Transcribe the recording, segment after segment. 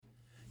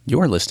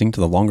You're listening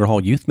to the Longer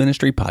Haul Youth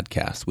Ministry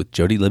Podcast with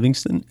Jody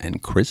Livingston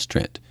and Chris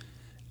Trent,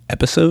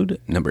 episode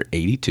number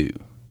 82.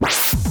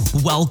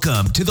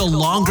 Welcome to the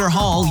Longer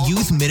Haul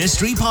Youth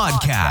Ministry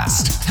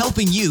Podcast,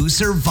 helping you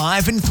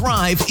survive and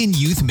thrive in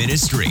youth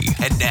ministry.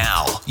 And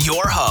now,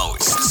 your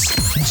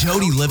hosts,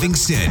 Jody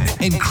Livingston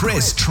and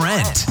Chris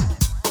Trent.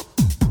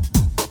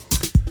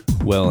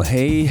 Well,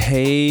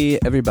 hey,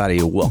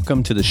 everybody.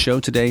 Welcome to the show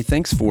today.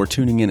 Thanks for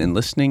tuning in and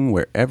listening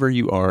wherever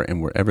you are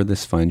and wherever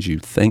this finds you.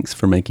 Thanks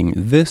for making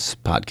this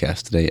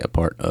podcast today a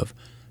part of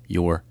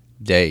your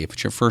day. If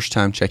it's your first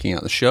time checking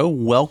out the show,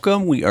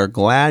 welcome. We are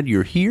glad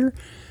you're here.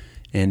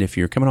 And if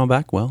you're coming on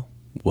back, well,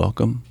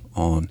 welcome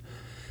on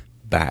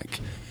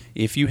back.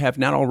 If you have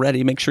not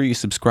already, make sure you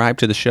subscribe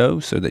to the show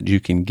so that you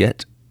can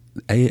get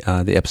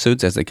the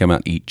episodes as they come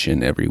out each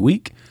and every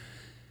week.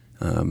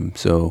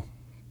 So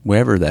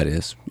wherever that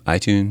is,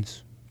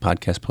 iTunes,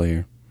 podcast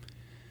player,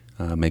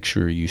 make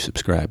sure you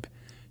subscribe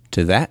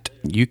to that.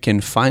 You can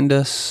find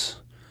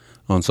us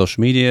on social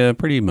media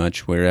pretty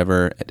much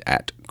wherever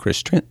at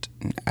Chris Trent,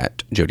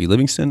 at Jody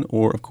Livingston,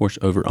 or of course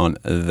over on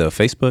the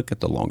Facebook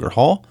at The Longer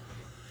Haul,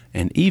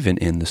 and even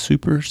in the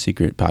super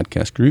secret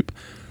podcast group.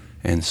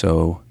 And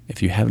so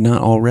if you have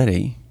not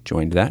already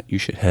joined that, you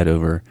should head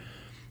over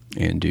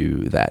and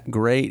do that.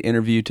 Great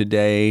interview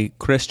today.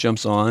 Chris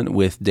jumps on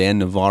with Dan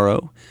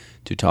Navarro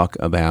to talk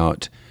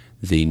about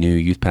the new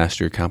youth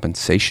pastor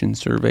compensation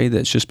survey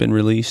that's just been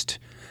released.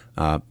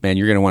 Man,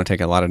 you're going to want to take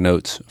a lot of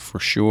notes for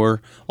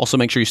sure. Also,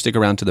 make sure you stick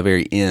around to the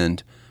very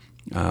end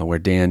where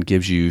Dan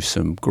gives you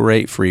some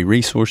great free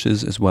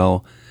resources as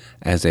well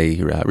as a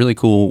really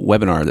cool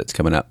webinar that's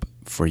coming up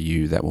for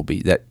you that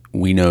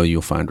we know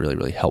you'll find really,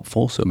 really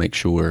helpful. So make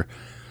sure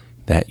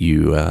that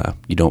you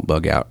don't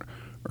bug out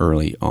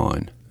early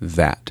on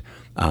that.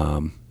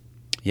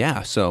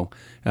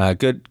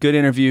 Good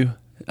interview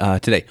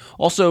today.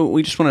 Also,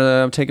 we just want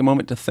to take a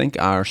moment to thank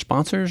our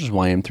sponsors,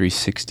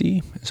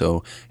 YM360.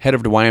 So head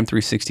over to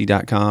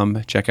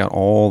ym360.com, check out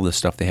all the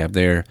stuff they have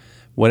there.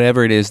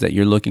 Whatever it is that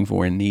you're looking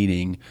for and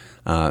needing,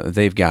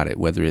 they've got it,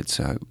 whether it's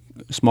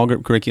small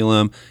group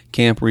curriculum,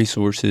 camp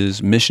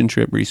resources, mission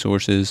trip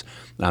resources,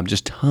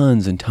 just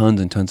tons and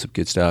tons and tons of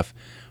good stuff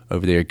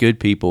over there. Good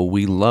people.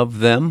 We love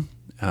them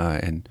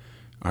and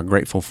are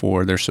grateful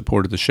for their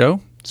support of the show.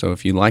 So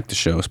if you like the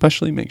show,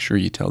 especially, make sure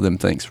you tell them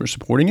thanks for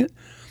supporting it.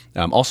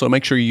 Also,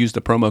 make sure you use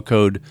the promo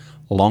code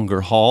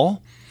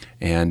LONGERHAUL,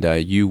 and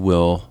you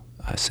will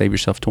save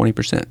yourself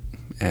 20%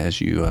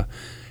 as you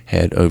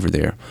head over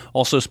there.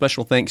 Also,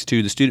 special thanks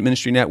to the Student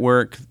Ministry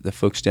Network, the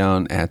folks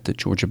down at the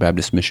Georgia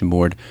Baptist Mission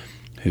Board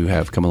who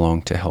have come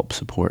along to help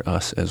support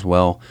us as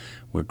well.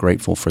 We're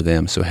grateful for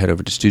them. So head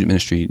over to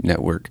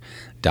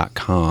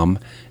studentministrynetwork.com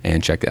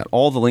and check out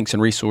all the links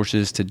and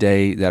resources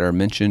today that are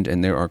mentioned,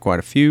 and there are quite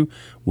a few,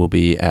 will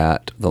be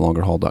at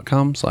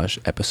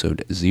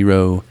thelongerhaul.com/episode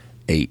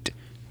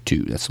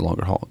 082. That's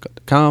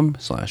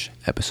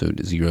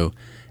thelongerhaul.com/episode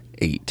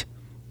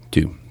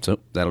 082. So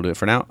that'll do it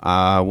for now.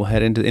 We'll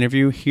head into the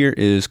interview. Here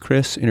is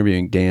Chris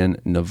interviewing Dan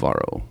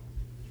Navarro.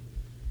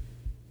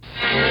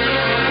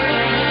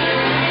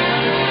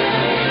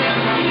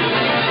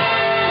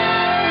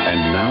 And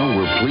now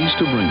we're pleased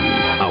to bring you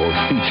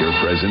our feature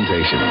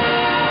presentation.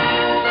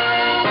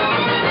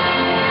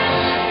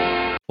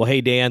 Well,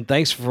 hey, Dan,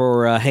 thanks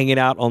for hanging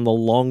out on the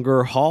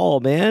Longer Haul,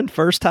 man.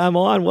 First time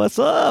on. What's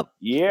up?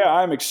 Yeah,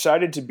 I'm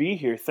excited to be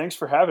here. Thanks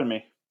for having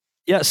me.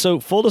 Yeah, so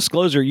full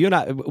disclosure, you and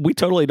I, we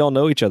totally don't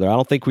know each other. I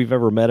don't think we've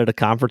ever met at a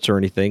conference or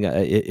anything.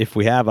 If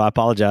we have, I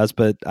apologize,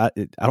 but I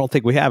don't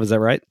think we have. Is that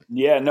right?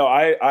 Yeah, no,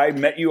 I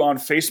met you on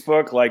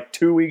Facebook like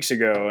 2 weeks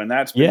ago, and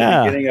that's been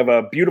the beginning of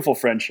a beautiful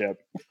friendship.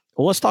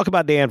 Well, let's talk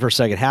about Dan for a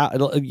second. How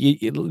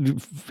you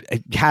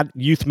had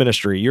youth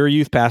ministry? You're a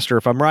youth pastor.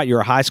 If I'm right, you're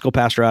a high school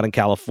pastor out in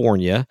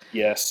California.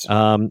 Yes.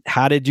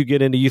 How did you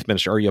get into youth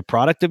ministry? Are you a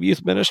product of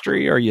youth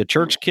ministry? Are you a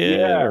church kid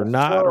or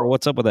not? Or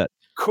what's up with that?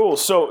 Cool.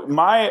 So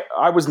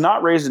I was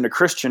not raised in a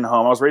Christian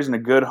home. I was raised in a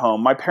good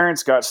home. My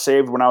parents got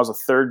saved when I was a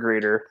third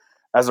grader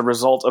as a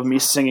result of me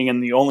singing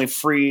in the only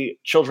free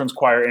children's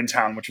choir in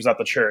town, which was at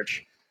the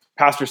church.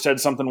 Pastor said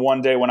something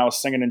one day when I was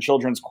singing in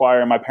children's choir,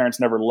 and my parents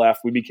never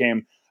left. We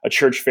became a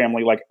church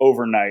family like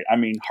overnight. I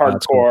mean,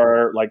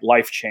 hardcore, like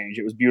life change.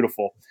 It was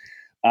beautiful.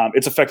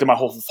 It's affected my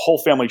whole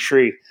family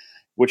tree,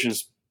 which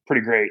is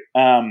pretty great.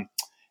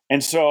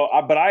 And so,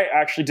 but I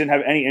actually didn't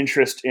have any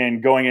interest in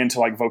going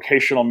into like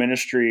vocational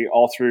ministry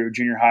all through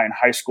junior high and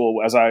high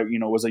school as I,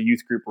 was a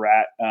youth group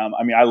rat.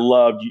 I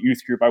loved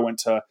youth group. I went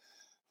to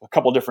a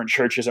couple different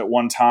churches at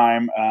one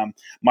time.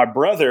 My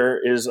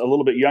brother is a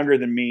little bit younger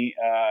than me.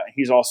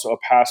 He's also a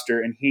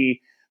pastor, and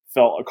he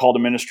felt a call to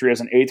ministry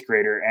as an eighth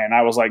grader. And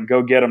I was like,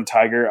 go get him,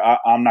 Tiger.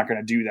 I'm not going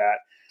to do that.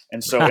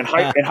 And so in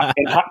high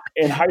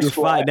You're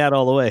school, fighting that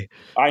all the way.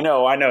 I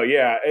know.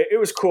 Yeah, it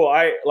was cool.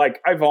 I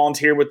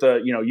volunteered with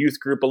the youth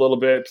group a little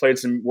bit, played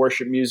some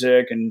worship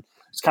music, and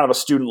it's kind of a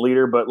student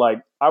leader. But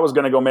like, I was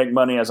going to go make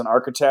money as an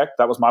architect.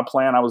 That was my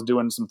plan. I was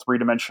doing some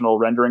 3-dimensional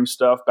rendering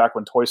stuff back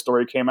when Toy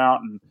Story came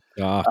out, and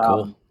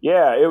cool.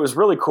 yeah, it was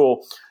really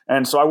cool.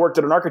 And so I worked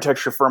at an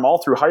architecture firm all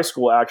through high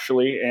school,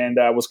 actually, and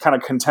was kind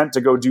of content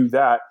to go do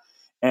that.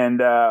 And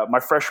my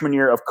freshman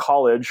year of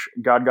college,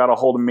 God got a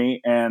hold of me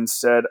and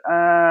said,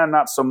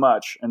 not so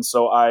much. And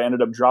so I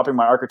ended up dropping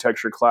my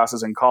architecture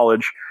classes in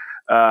college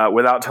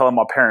without telling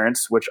my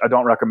parents, which I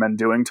don't recommend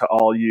doing to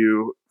all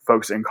you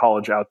folks in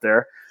college out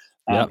there.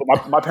 Yep.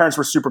 But my parents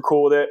were super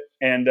cool with it.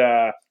 And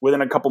within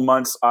a couple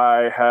months,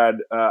 I had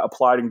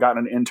applied and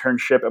gotten an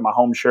internship at my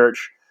home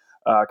church,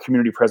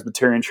 Community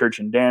Presbyterian Church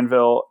in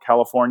Danville,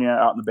 California,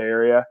 out in the Bay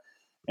Area.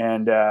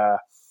 And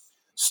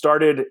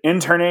started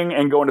interning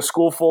and going to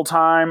school full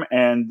time,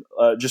 and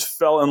just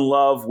fell in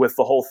love with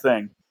the whole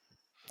thing.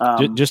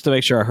 Just to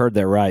make sure I heard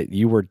that right,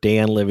 you were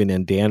Dan living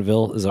in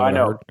Danville. Is that what I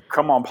know? Heard?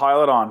 Come on,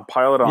 pile it on.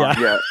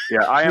 Yeah.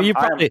 I am.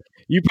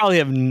 You probably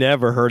have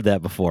never heard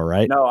that before,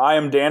 right? No, I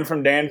am Dan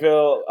from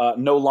Danville.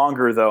 No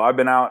longer though. I've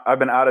been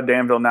out of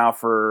Danville now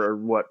for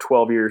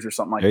 12 years or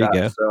something like that.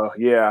 Go. So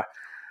yeah.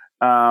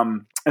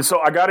 And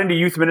so I got into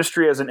youth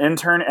ministry as an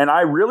intern, and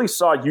I really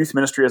saw youth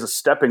ministry as a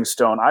stepping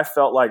stone. I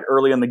felt like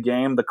early in the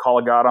game, the call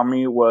of God on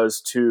me was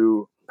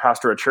to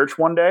pastor a church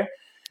one day.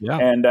 Yeah.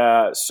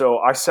 And so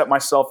I set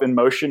myself in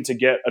motion to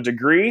get a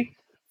degree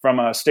from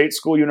a state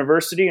school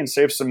university and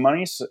save some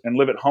money and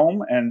live at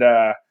home, and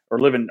I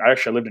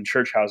actually lived in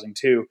church housing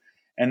too.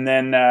 And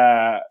then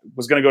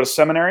was going to go to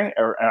seminary,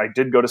 or I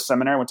did go to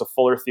seminary. I went to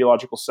Fuller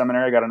Theological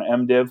Seminary. I got an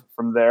MDiv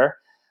from there.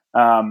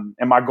 And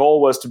my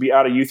goal was to be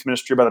out of youth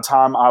ministry by the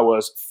time I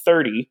was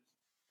 30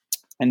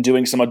 and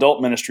doing some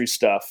adult ministry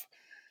stuff.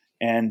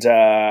 And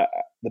the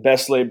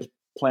best laid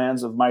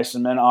plans of mice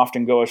and men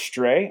often go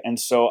astray. And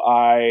so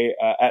I,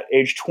 at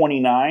age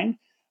 29,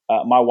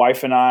 my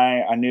wife and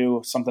I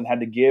knew something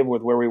had to give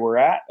with where we were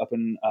at up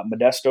in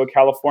Modesto,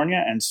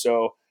 California. And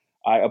so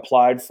I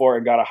applied for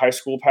and got a high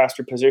school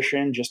pastor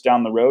position just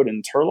down the road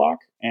in Turlock.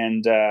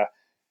 And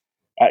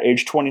at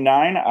age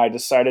 29, I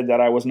decided that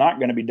I was not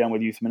going to be done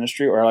with youth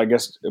ministry, or I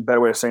guess a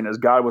better way of saying it is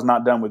God was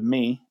not done with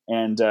me.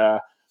 And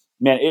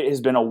man, it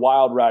has been a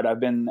wild ride. I've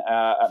been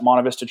at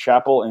Monte Vista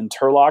Chapel in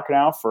Turlock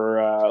now for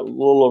a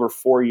little over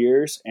 4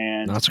 years.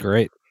 And that's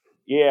great.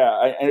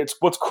 Yeah. And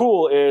what's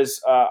cool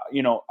is,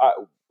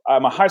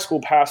 I'm a high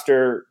school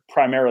pastor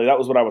primarily. That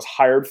was what I was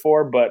hired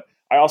for, but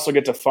I also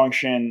get to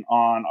function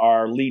on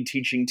our lead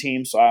teaching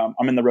team. So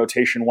I'm in the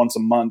rotation once a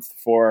month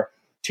for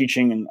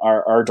teaching in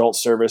our adult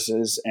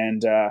services.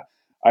 And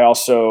I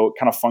also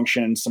kind of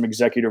function in some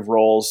executive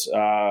roles,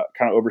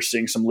 kind of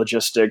overseeing some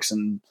logistics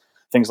and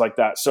things like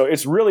that. So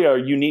it's really a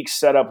unique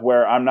setup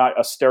where I'm not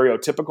a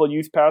stereotypical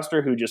youth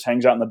pastor who just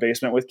hangs out in the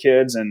basement with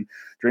kids and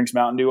drinks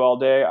Mountain Dew all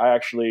day. I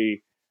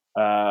actually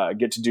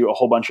get to do a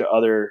whole bunch of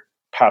other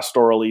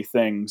pastorally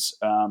things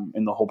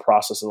in the whole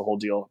process of the whole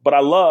deal. But I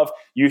love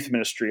youth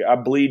ministry. I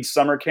bleed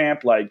summer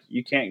camp. Like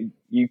you can't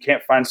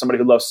find somebody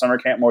who loves summer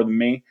camp more than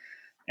me.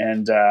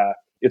 And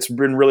it's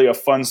been really a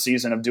fun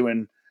season of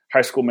doing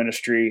high school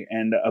ministry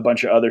and a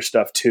bunch of other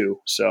stuff too.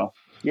 So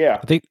yeah,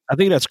 I think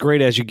that's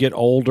great as you get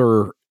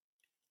older.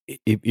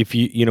 If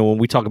you when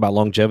we talk about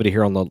longevity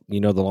here on the the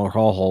long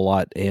haul a whole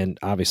lot, and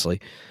obviously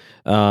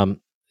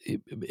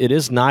it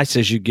is nice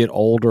as you get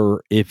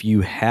older if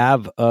you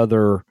have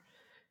other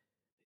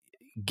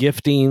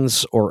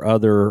giftings or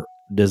other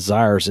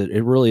desires.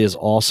 It really is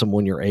awesome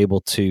when you're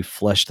able to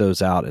flesh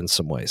those out in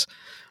some ways.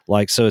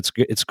 Like, so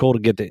it's cool to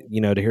get to,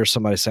 to hear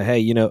somebody say,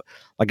 hey,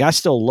 like I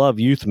still love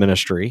youth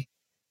ministry.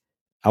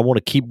 I want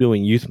to keep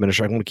doing youth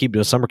ministry. I want to keep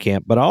doing summer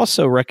camp, but I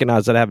also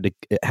recognize that I have to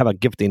have a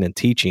gifting in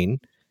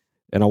teaching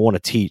and I want to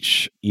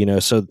teach,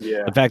 so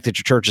the fact that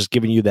your church is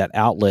giving you that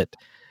outlet,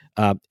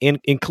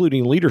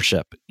 including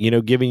leadership,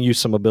 giving you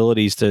some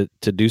abilities to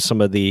do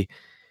some of the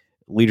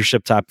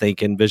leadership type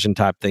thinking, vision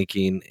type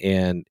thinking,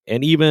 and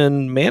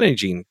even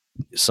managing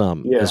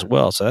some as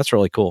well. So that's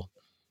really cool.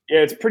 Yeah,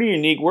 it's pretty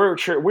unique.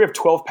 We have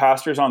 12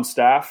 pastors on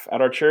staff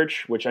at our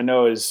church, which I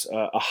know is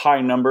a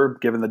high number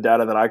given the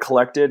data that I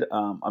collected.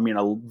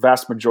 A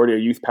vast majority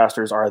of youth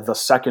pastors are the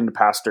second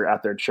pastor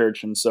at their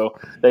church, and so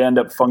they end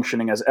up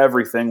functioning as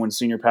everything when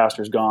senior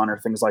pastor's gone or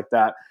things like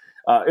that.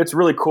 It's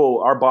really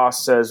cool. Our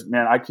boss says,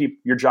 man, I keep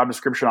your job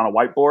description on a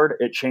whiteboard.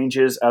 It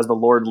changes as the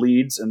Lord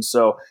leads, and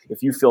so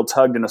if you feel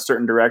tugged in a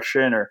certain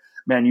direction or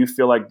man, you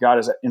feel like God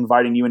is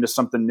inviting you into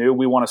something new,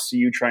 we want to see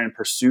you try and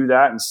pursue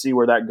that and see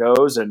where that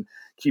goes and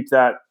keep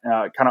that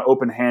kind of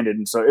open-handed.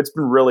 And so it's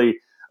been really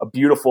a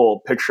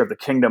beautiful picture of the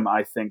kingdom.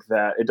 I think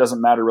that it doesn't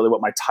matter really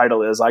what my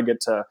title is. I get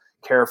to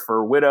care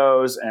for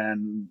widows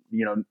and,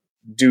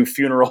 do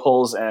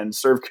funerals and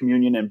serve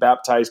communion and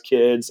baptize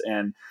kids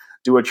and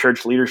do a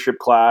church leadership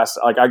class.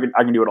 Like I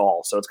can do it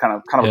all. So it's kind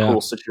of a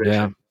cool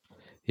situation.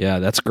 Yeah,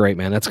 that's great,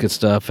 man. That's good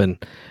stuff.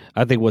 And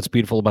I think what's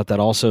beautiful about that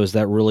also is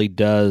that really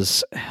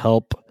does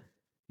help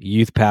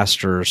youth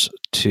pastors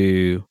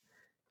to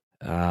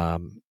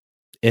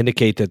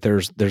indicate that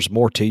there's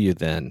more to you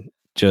than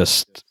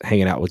just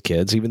hanging out with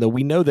kids, even though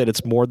we know that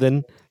it's more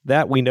than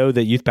that. We know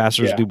that youth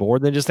pastors do more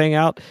than just hang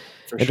out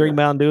and drink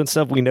Mountain Dew and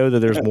stuff. We know that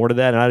there's more to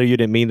that. And I know you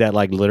didn't mean that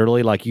like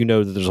literally, like, you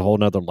know, that there's a whole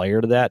nother layer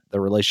to that, the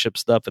relationship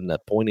stuff and the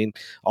pointing,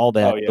 all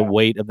that, the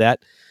weight of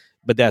that.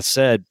 But that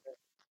said,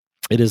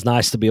 it is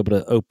nice to be able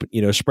to open,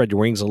 you know, spread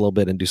your wings a little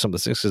bit and do some of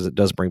the things because it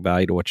does bring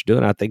value to what you're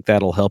doing. I think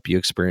that'll help you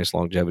experience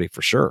longevity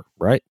for sure.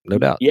 Right. No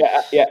doubt.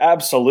 Yeah,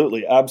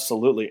 absolutely.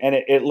 Absolutely. And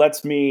it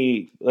lets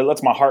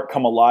my heart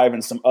come alive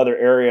in some other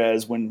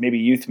areas when maybe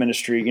youth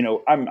ministry, you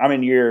know, I'm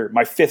in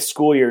my fifth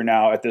school year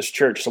now at this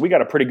church. So we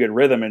got a pretty good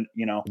rhythm and,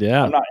 you know,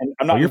 I'm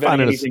not you're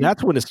finding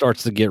that's when it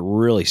starts to get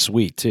really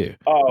sweet too.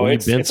 Oh,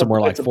 you've been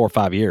somewhere like 4 or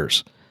 5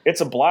 years. It's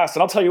a blast.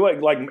 And I'll tell you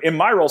what, like in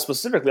my role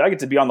specifically, I get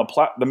to be on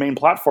the main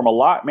platform a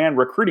lot, man.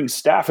 Recruiting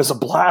staff is a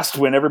blast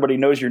when everybody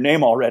knows your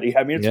name already.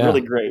 I mean, it's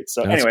really great.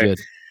 So that's anyway,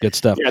 good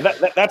stuff. Yeah,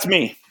 that's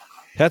me.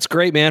 That's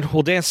great, man.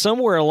 Well, Dan,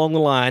 somewhere along the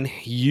line,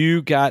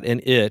 you got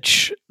an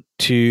itch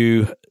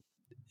to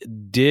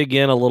dig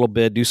in a little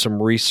bit, do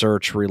some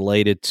research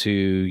related to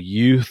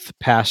youth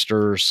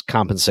pastors'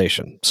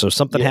 compensation. So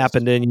something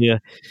happened in you.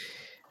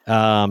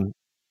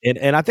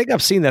 And I think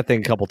I've seen that thing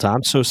a couple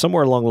times. So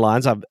somewhere along the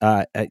lines,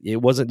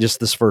 it wasn't just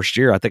this first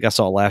year. I think I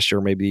saw it last year,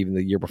 maybe even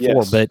the year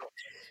before. But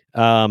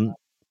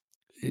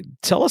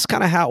tell us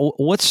kind of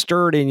what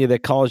stirred in you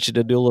that caused you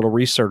to do a little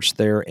research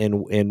there,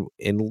 and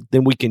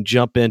then we can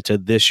jump into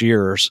this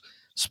year's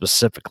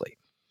specifically.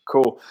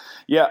 Cool.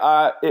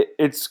 Yeah,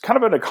 it's kind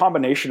of been a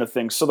combination of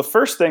things. So the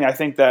first thing I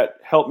think that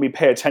helped me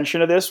pay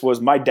attention to this was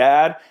my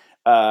dad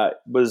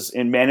was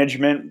in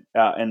management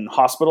in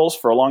hospitals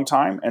for a long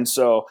time, and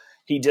so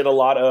he did a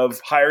lot of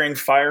hiring,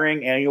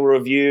 firing, annual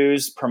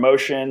reviews,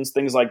 promotions,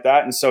 things like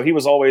that. And so he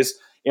was always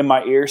in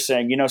my ear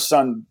saying, you know,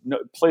 son,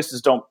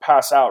 places don't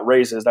pass out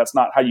raises. That's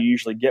not how you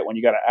usually get one.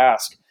 You got to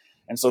ask.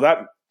 And so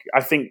that,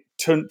 I think,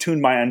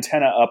 tuned my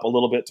antenna up a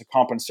little bit to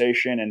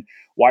compensation and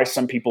why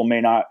some people may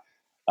not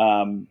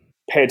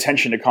pay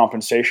attention to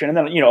compensation. And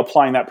then, you know,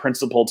 applying that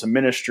principle to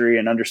ministry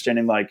and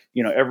understanding, like,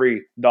 you know,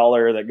 every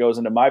dollar that goes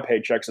into my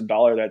paycheck's a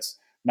dollar that's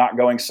not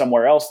going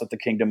somewhere else that the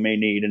kingdom may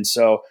need. And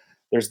so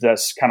there's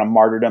this kind of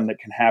martyrdom that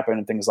can happen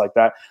and things like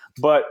that.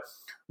 But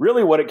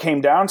really what it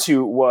came down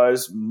to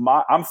was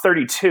I'm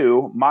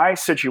 32. My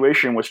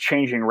situation was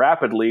changing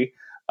rapidly.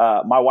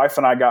 My wife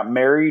and I got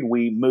married.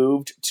 We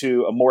moved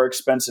to a more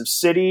expensive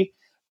city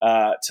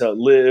to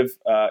live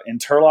in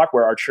Turlock,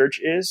 where our church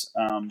is.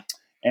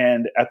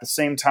 And at the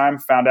same time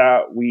found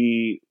out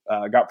we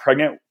got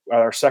pregnant,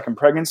 our second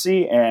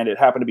pregnancy, and it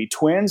happened to be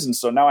twins. And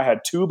so now I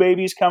had 2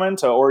 babies coming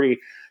to already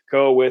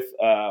go with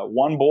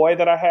one boy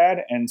that I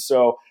had. And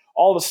so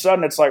all of a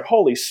sudden it's like,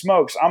 holy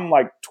smokes, I'm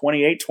like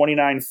 28,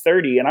 29,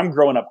 30, and I'm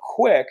growing up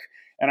quick.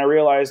 And I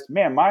realized,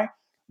 man, my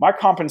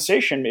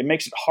compensation, it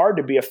makes it hard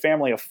to be a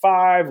family of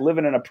 5,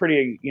 living in a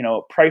pretty, you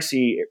know,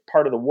 pricey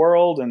part of the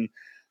world, and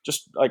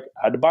just like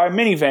had to buy a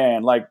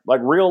minivan, like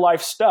real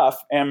life stuff.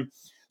 And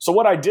so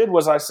what I did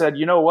was I said,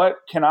 you know what,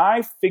 can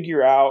I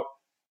figure out,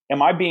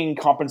 am I being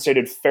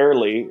compensated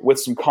fairly with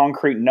some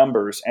concrete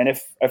numbers? And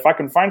if I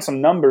can find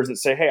some numbers that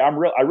say, hey, I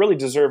really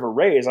deserve a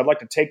raise, I'd like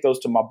to take those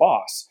to my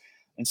boss.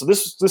 And so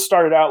this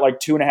started out like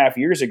 2.5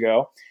 years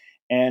ago.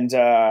 And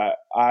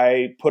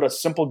I put a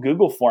simple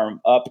Google form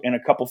up in a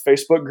couple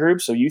Facebook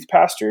groups of youth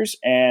pastors.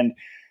 And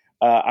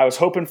I was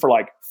hoping for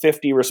like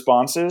 50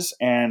 responses.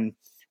 And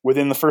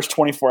within the first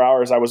 24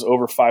 hours, I was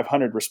over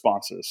 500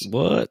 responses.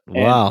 What?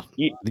 Wow.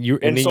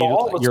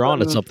 You're on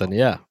to something.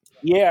 Yeah.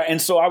 Yeah. And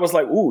so I was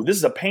like, ooh, this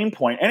is a pain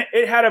point. And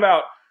it had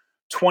about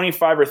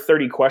 25 or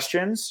 30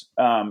 questions.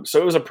 So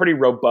it was a pretty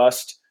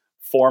robust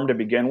form to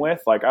begin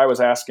with. Like I was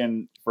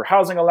asking for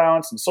housing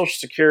allowance and Social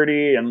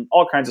Security and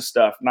all kinds of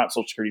stuff, not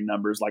Social Security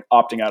numbers, like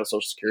opting out of Social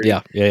Security.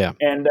 Yeah.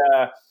 And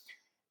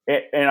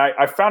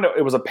I found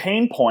it was a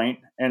pain point.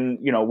 And,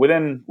 you know,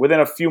 within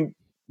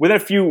a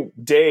few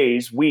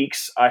days,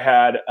 weeks, I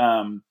had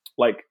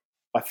like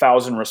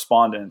 1,000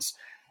 respondents.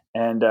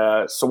 And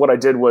so what I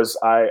did was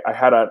I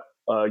had a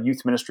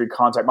youth ministry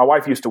contact. My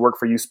wife used to work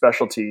for Youth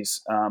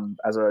Specialties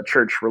as a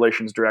church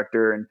relations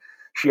director, and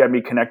she had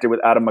me connected with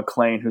Adam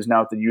McLean, who's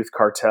now at the Youth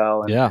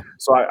Cartel. And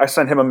so I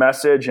sent him a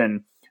message,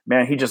 and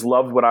man, he just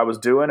loved what I was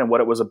doing and what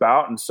it was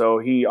about. And so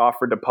he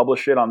offered to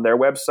publish it on their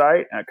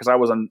website, because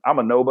I'm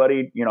a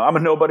nobody, you know, I'm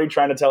a nobody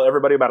trying to tell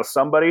everybody about a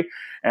somebody.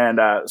 And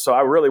so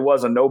I really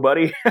was a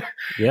nobody.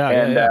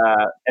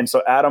 And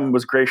so Adam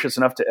was gracious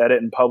enough to edit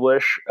and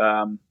publish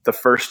the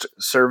first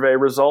survey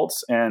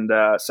results and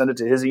send it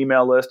to his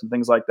email list and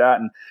things like that.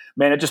 And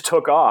man, it just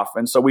took off.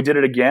 And so we did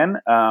it again.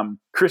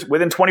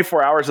 Within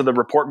 24 hours of the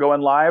report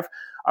going live,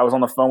 I was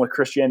on the phone with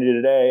Christianity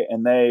Today,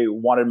 and they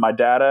wanted my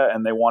data,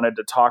 and they wanted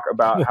to talk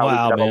about how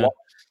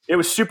it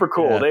was super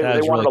cool. Yeah,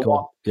 they wanted really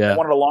cool. They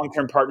wanted a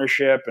long-term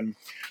partnership. And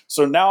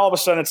so now all of a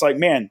sudden it's like,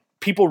 man,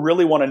 people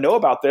really want to know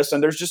about this.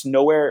 And there's just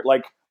nowhere,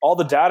 like, all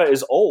the data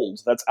is old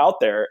that's out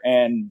there.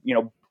 And, you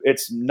know,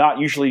 it's not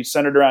usually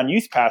centered around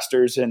youth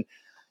pastors and,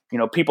 you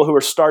know, people who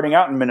are starting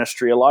out in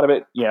ministry, a lot of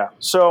it. Yeah.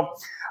 So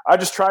I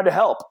just tried to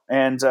help.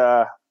 And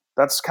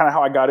that's kind of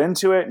how I got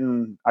into it,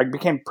 and I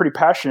became pretty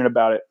passionate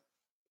about it.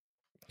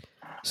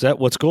 So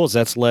what's cool is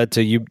that's led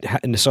to you.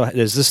 And so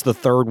is this the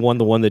third one,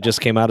 the one that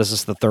just came out? Is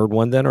this the third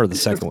one then, or the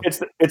second one?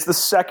 It's the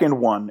second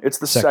one. It's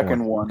the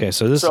second one. Okay,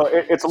 so it's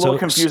a little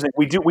confusing.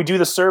 We do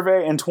the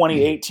survey in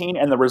 2018,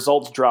 and the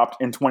results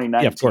dropped in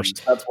 2019. Yeah, of course.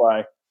 That's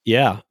why.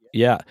 Yeah.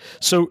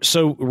 So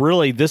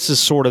really, this is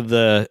sort of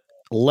the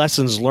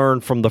lessons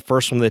learned from the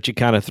first one that you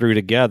kind of threw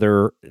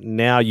together.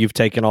 Now you've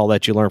taken all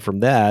that you learned from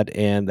that,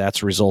 and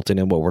that's resulting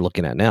in what we're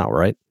looking at now,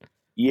 right?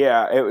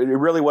 Yeah, it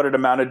really what it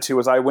amounted to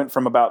was I went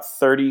from about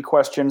 30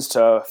 questions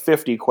to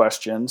 50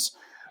 questions,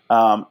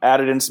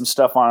 added in some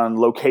stuff on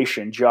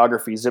location,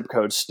 geography, zip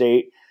code,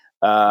 state,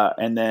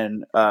 and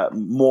then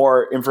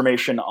more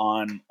information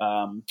on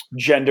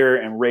gender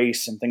and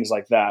race and things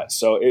like that.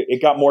 So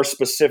it got more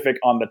specific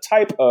on the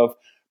type of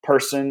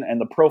person and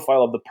the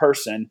profile of the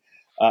person.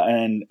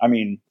 And I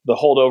mean, the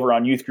holdover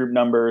on youth group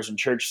numbers and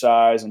church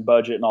size and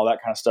budget and all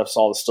that kind of stuff is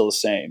all still the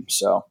same.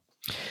 So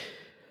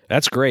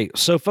that's great.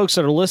 So folks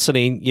that are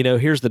listening,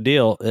 here's the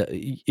deal.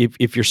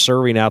 If you're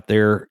serving out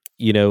there,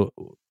 in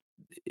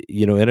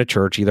a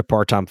church, either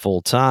part-time,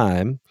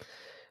 full-time,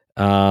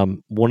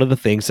 one of the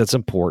things that's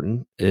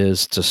important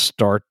is to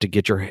start to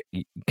get your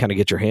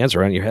hands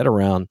around, your head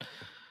around,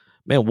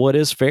 man, what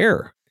is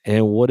fair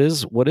and what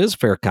is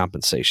fair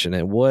compensation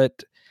and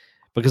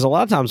because a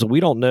lot of times we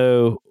don't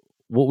know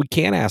what we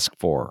can ask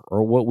for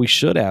or what we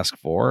should ask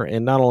for.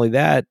 And not only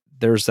that,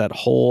 there's that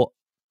whole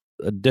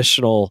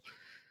additional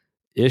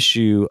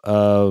issue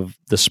of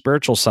the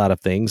spiritual side of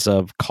things,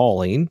 of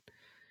calling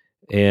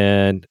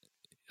and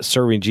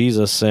serving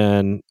Jesus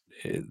and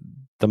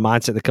the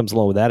mindset that comes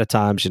along with that at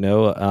times,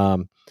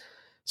 so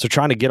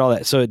trying to get all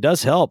that. So it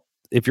does help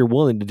if you're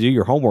willing to do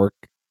your homework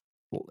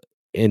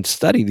and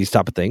study these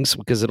type of things,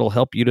 because it'll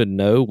help you to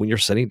know when you're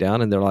sitting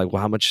down and they're like,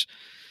 well, how much,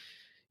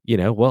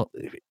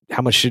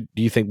 how much do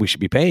you think we should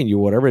be paying you?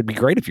 Whatever. It'd be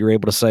great if you're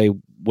able to say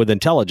with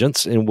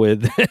intelligence and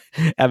with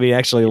having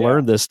actually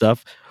learned this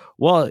stuff.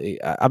 Well,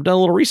 I've done a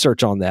little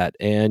research on that,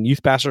 and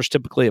youth pastors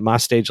typically at my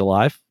stage of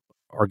life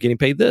are getting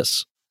paid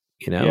this,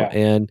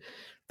 and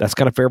that's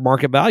kind of fair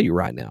market value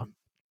right now.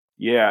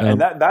 Yeah,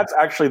 and that's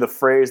actually the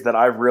phrase that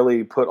I've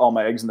really put all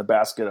my eggs in the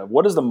basket of.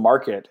 What does the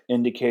market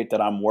indicate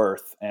that I'm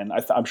worth? And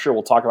I'm sure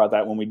we'll talk about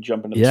that when we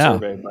jump into the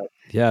survey.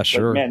 But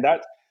sure. But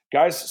man,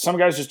 some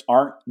guys just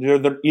aren't.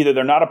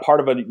 They're not a part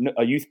of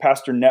a youth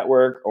pastor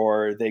network,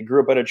 or they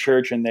grew up at a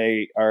church and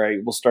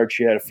we'll start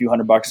you at a few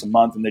 $100 a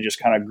month, and they just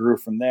kind of grew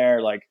from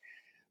there. Like,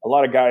 a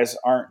lot of guys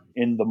aren't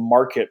in the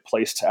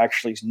marketplace to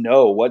actually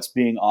know what's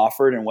being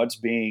offered and what's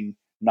being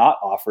not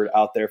offered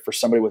out there for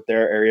somebody with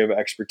their area of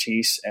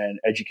expertise and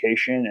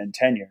education and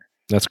tenure.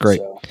 That's great.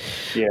 So,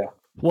 yeah.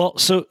 Well,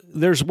 so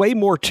there's way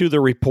more to the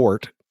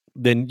report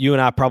than you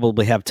and I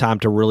probably have time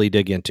to really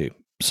dig into.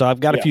 So I've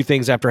got a few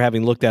things after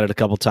having looked at it a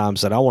couple of times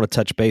that I want to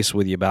touch base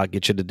with you about,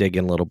 get you to dig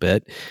in a little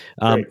bit.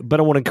 But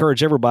I want to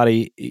encourage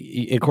everybody.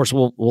 Of course,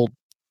 we'll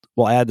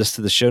add this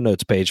to the show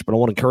notes page, but I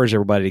want to encourage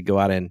everybody to go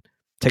out and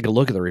take a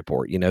look at the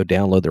report,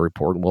 download the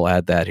report, and we'll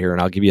add that here.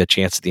 And I'll give you a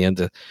chance at the end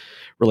to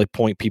really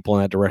point people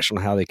in that direction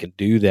on how they can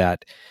do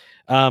that.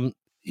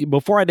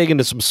 Before I dig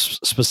into some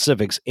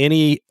specifics, would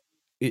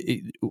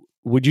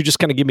you just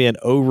kind of give me an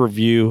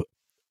overview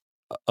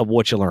of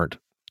what you learned?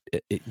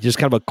 Just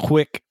kind of a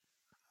quick.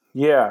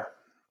 Yeah.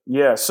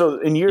 So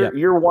in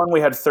year one,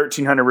 we had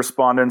 1,300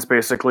 respondents.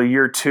 Basically,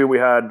 year two, we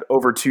had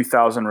over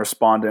 2,000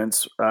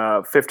 respondents,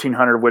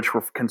 1,500 of which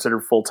were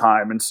considered full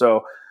time. And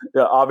so,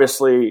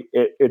 obviously,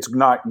 it's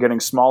not getting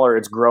smaller;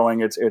 it's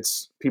growing.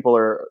 It's people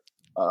are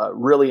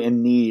really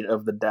in need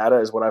of the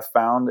data, is what I've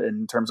found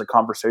in terms of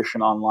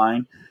conversation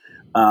online.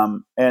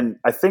 And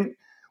I think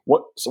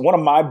one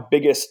of my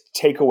biggest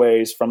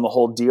takeaways from the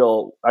whole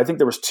deal, I think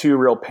there was two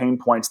real pain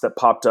points that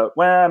popped up.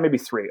 Well, maybe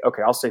three.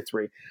 Okay, I'll say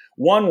three.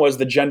 One was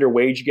the gender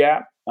wage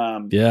gap.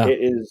 It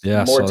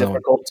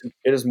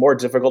is more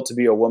difficult to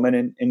be a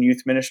woman in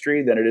youth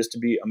ministry than it is to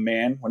be a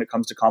man when it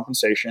comes to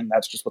compensation.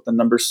 That's just what the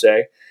numbers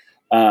say.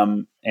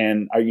 And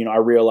I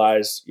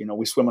realize,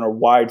 we swim in a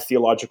wide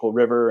theological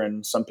river,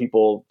 and some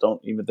people don't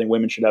even think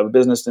women should have a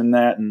business in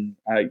that. And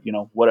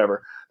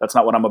whatever. That's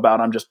not what I'm about.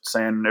 I'm just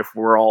saying, if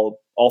we're all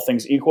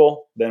things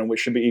equal, then we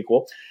should be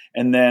equal.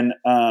 And then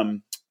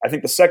I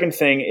think the second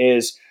thing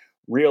is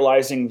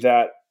realizing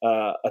that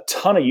a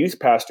ton of youth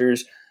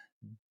pastors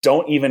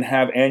don't even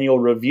have annual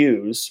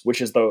reviews,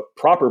 which is the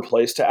proper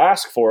place to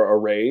ask for a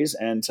raise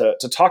and to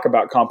talk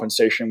about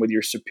compensation with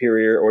your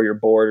superior or your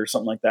board or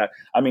something like that.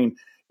 I mean,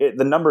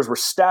 the numbers were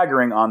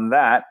staggering on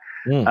that.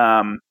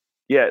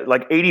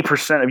 Like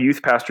 80% of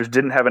youth pastors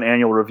didn't have an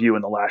annual review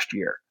in the last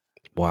year.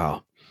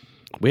 Wow.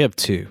 We have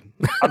two.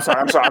 I'm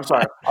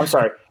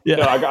sorry. Yeah.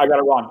 No, I got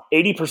it wrong.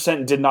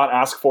 80% did not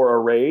ask for a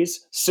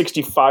raise.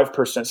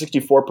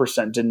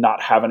 64% did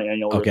not have an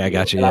annual review. Okay, I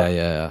got you.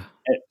 Yeah.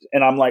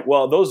 And I'm like,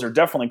 well, those are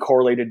definitely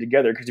correlated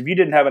together, because if you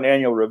didn't have an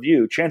annual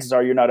review, chances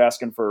are you're not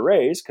asking for a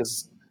raise,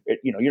 because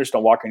you just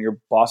don't walk in your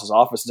boss's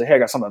office and say, "Hey, I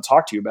got something to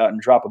talk to you about,"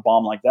 and drop a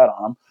bomb like that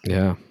on them.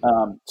 Yeah.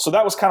 So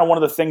that was kind of one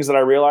of the things that I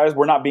realized: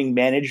 we're not being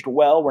managed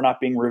well, we're not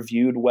being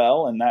reviewed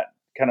well, and that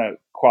kind of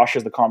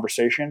squashes the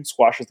conversation.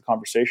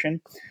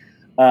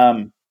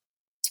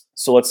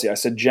 So let's see. I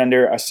said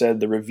gender. I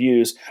said the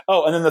reviews.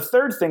 Oh, and then the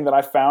third thing that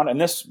I found,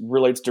 and this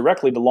relates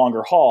directly to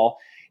longer haul,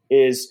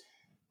 is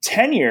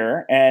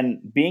tenure and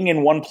being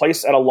in one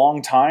place at a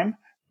long time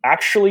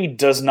actually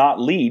does not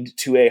lead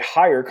to a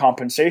higher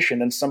compensation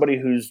than somebody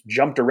who's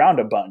jumped around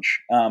a bunch.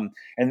 And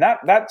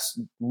that's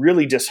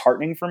really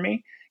disheartening for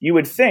me. You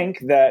would think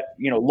that,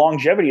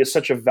 longevity is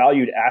such a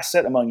valued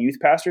asset among youth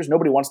pastors.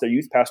 Nobody wants their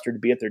youth pastor to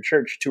be at their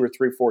church 2 or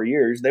 3, 4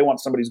 years. They want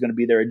somebody who's going to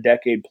be there a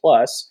decade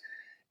plus.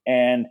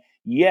 And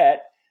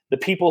yet the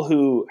people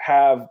who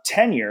have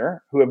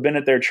tenure, who have been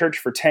at their church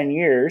for 10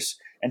 years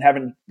and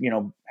haven't,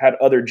 had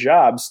other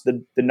jobs,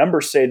 the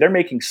numbers say they're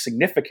making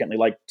significantly,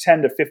 like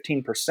 10 to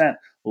 15%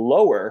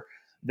 lower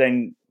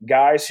than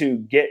guys who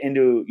get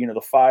into,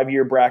 the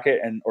 5-year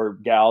bracket or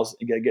gals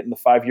get in the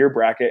 5-year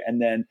bracket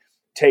and then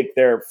take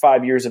their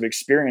 5 years of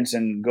experience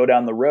and go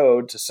down the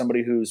road to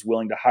somebody who's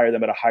willing to hire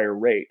them at a higher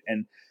rate.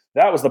 And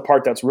that was the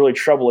part that's really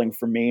troubling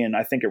for me. And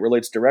I think it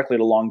relates directly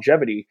to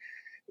longevity.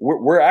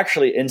 We're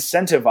actually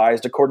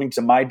incentivized, according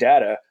to my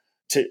data,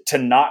 to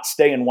not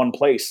stay in one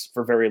place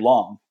for very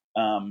long,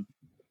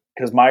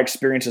 because my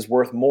experience is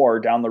worth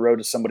more down the road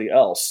to somebody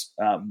else.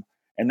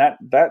 And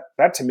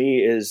that to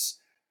me is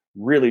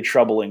really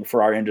troubling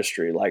for our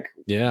industry. Like,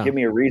 give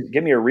me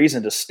a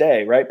reason to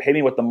stay, right? Pay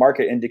me what the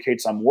market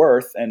indicates I'm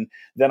worth, and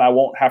then I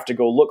won't have to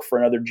go look for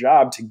another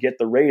job to get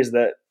the raise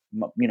that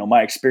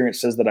my experience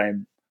says that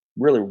I'm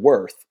really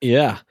worth.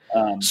 Yeah.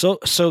 So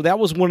that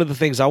was one of the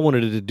things I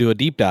wanted to do a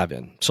deep dive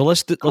in. So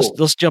let's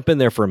jump in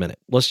there for a minute.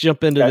 Let's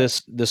jump into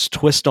this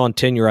twist on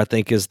tenure. I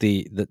think is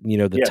the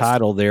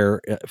title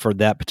there for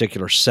that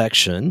particular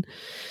section.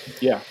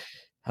 Yeah.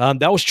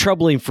 That was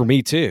troubling for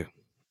me too.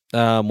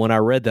 When I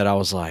read that, I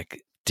was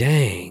like,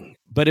 dang,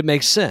 but it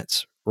makes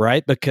sense,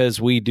 right?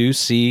 Because we do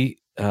see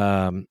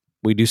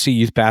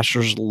youth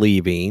pastors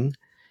leaving,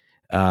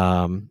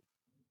 often.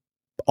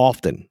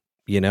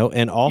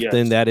 And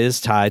often that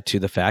is tied to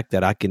the fact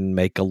that I can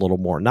make a little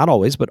more, not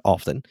always, but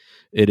often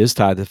it is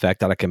tied to the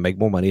fact that I can make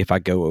more money if I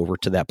go over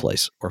to that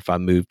place or if I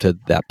move to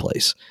that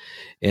place.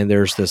 And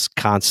there's this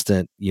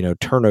constant,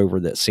 turnover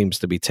that seems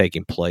to be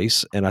taking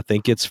place. And I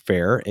think it's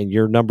fair. And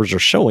your numbers are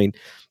showing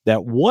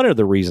that one of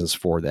the reasons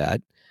for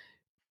that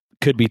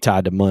could be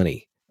tied to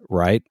money.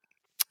 Right.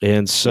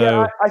 And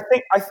so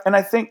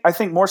I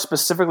think more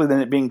specifically than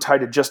it being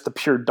tied to just the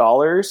pure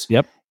dollars.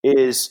 Yep.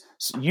 Is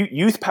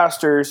youth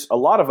pastors, a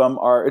lot of them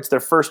it's their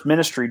first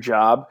ministry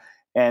job,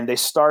 and they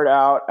start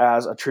out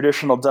as a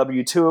traditional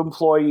W-2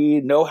 employee,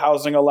 no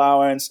housing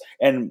allowance,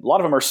 and a lot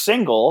of them are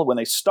single when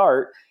they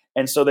start,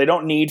 and so they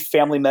don't need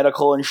family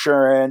medical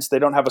insurance, they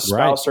don't have a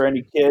spouse or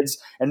any kids,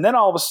 and then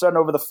all of a sudden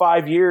over the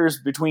 5 years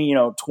between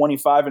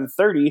 25 and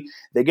 30,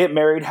 they get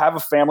married, have a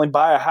family,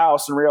 buy a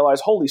house, and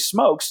realize, holy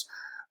smokes,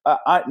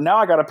 now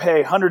I got to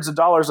pay hundreds of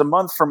dollars a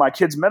month for my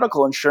kids'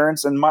 medical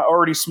insurance, and my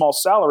already small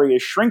salary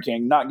is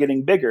shrinking, not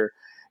getting bigger.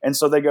 And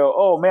so they go,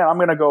 oh man, I'm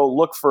going to go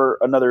look for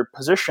another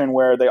position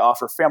where they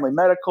offer family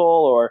medical,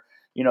 or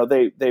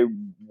they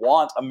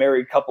want a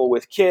married couple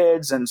with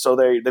kids, and so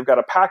they've got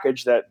a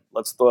package that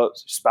lets the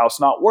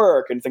spouse not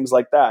work and things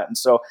like that. And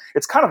so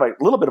it's kind of a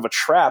little bit of a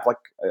trap, like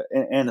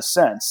in a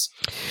sense.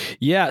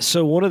 Yeah.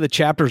 So one of the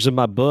chapters in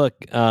my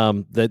book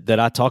that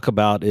I talk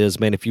about is,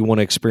 man, if you want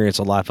to experience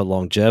a life of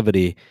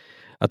longevity,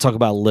 I talk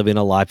about living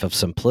a life of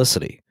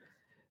simplicity.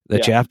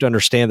 That you have to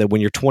understand that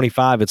when you're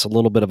 25, it's a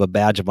little bit of a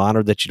badge of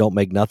honor that you don't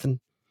make nothing.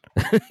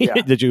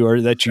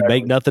 that you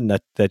make nothing,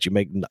 that you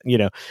make,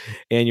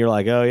 and you're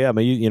like, oh yeah, I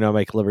mean, I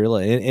make live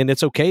and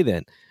it's okay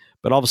then.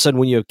 But all of a sudden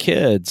when you have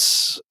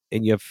kids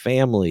and you have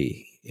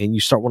family and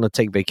you start wanting to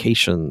take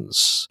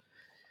vacations,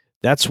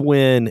 that's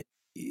when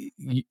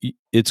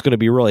it's going to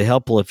be really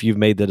helpful if you've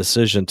made the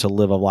decision to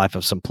live a life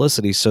of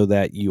simplicity so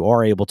that you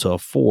are able to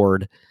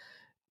afford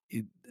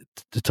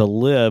to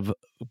live,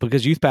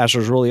 because youth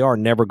pastors really are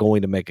never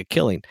going to make a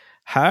killing.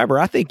 However,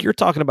 I think you're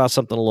talking about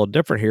something a little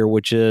different here,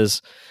 which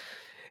is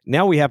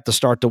now we have to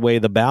start to weigh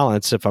the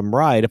balance, if I'm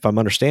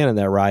understanding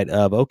that right,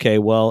 of, okay,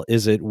 well,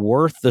 is it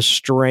worth the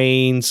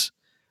strains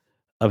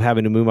of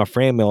having to move my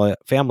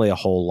family a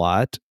whole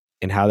lot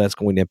and how that's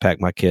going to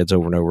impact my kids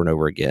over and over and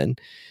over again?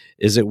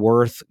 Is it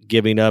worth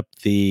giving up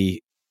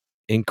the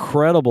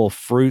incredible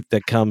fruit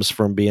that comes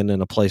from being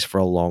in a place for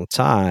a long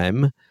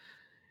time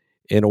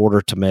in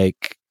order to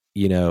make,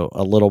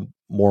 a little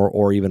more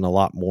or even a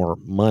lot more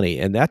money?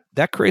 And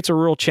that creates a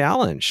real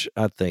challenge,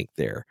 I think,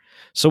 there.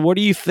 So what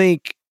do you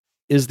think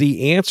is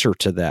the answer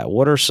to that?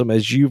 What are some,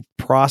 as you've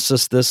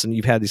processed this and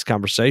you've had these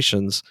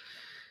conversations,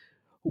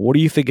 what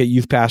do you think a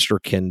youth pastor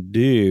can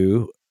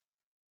do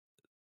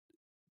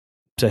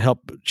to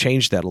help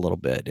change that a little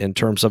bit in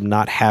terms of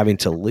not having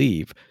to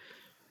leave?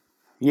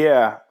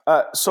 Yeah.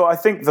 So I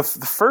think the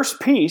first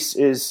piece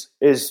is,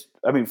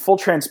 full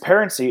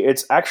transparency.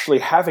 It's actually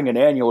having an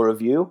annual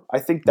review. I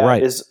think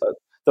that is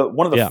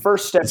one of the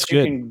first steps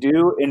you can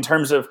do in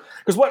terms of,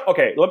 because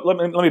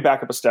let me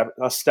back up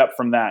a step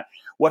from that.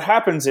 What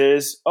happens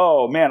is,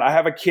 oh man, I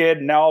have a kid,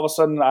 and now all of a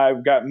sudden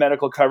I've got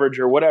medical coverage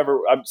or whatever.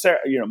 I'm saying,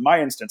 my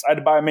instance, I had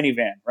to buy a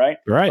minivan, right?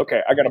 Right.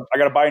 Okay, I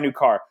gotta buy a new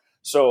car.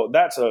 So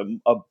that's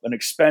an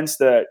expense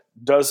that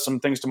does some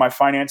things to my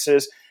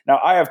finances. Now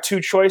I have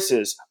two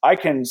choices. I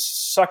can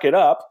suck it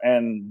up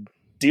and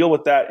deal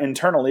with that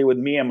internally with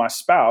me and my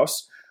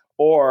spouse,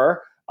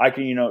 or I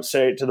can,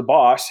 say to the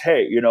boss,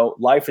 hey,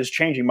 life is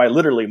changing.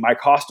 My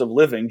cost of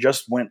living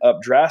just went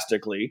up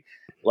drastically.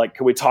 Like,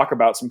 can we talk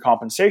about some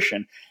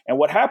compensation? And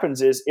what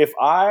happens is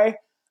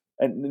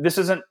and this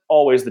isn't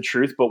always the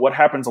truth, but what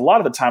happens a lot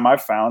of the time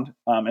I've found,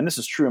 and this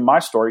is true in my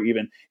story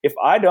even, if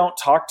I don't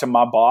talk to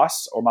my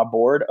boss or my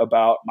board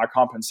about my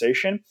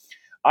compensation,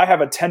 I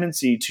have a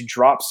tendency to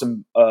drop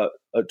a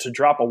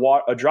drop of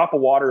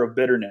water of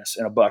bitterness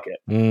in a bucket.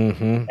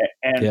 Mm-hmm.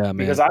 And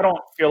because I don't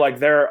feel like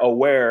they're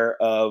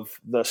aware of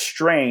the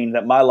strain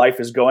that my life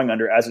is going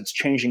under as it's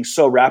changing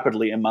so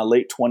rapidly in my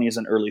late 20s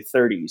and early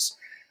 30s.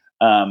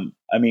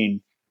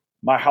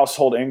 My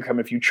household income,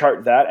 if you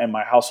chart that and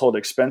my household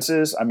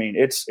expenses,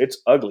 it's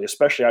ugly,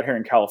 especially out here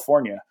in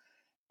California.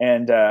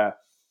 And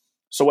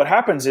so what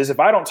happens is if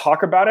I don't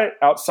talk about it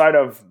outside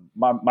of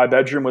my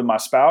bedroom with my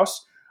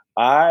spouse,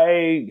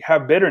 I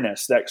have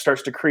bitterness that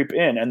starts to creep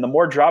in. And the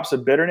more drops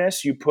of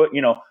bitterness you put,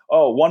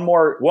 one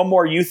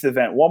more youth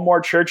event, one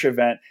more church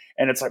event.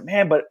 And it's like,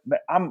 man, but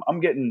I'm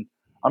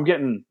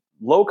getting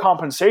low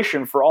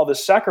compensation for all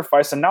this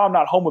sacrifice. And now I'm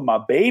not home with my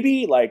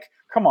baby. Like,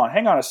 come on,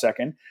 hang on a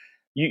second.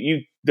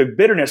 The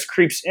bitterness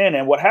creeps in,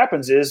 and what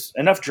happens is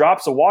enough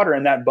drops of water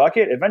in that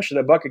bucket.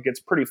 Eventually, the bucket gets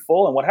pretty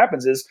full, and what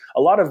happens is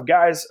a lot of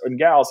guys and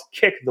gals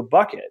kick the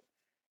bucket,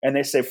 and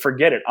they say,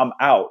 "Forget it, I'm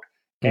out."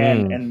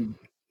 And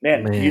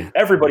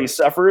everybody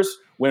suffers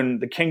when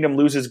the kingdom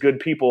loses good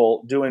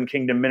people doing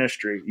kingdom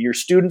ministry. Your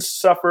students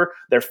suffer,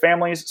 their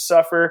families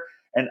suffer,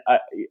 and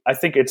I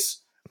think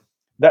it's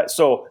that.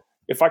 So,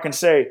 if I can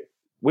say,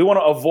 we want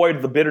to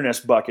avoid the bitterness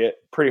bucket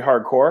pretty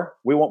hardcore.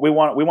 We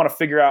want to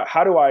figure out,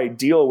 how do I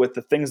deal with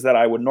the things that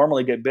I would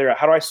normally get bitter at?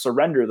 How do I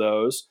surrender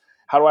those?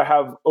 How do I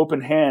have open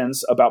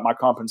hands about my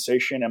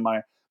compensation and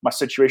my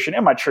situation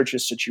and my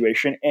church's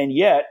situation? And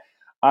yet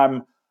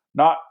I'm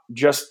not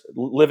just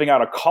living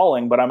out a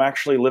calling, but I'm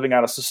actually living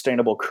out a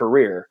sustainable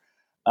career.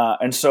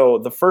 And so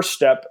the first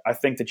step I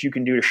think that you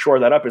can do to shore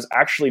that up is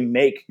actually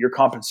make your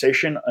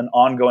compensation an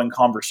ongoing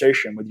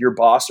conversation with your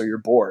boss or your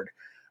board.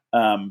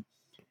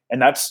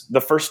 And that's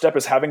the first step,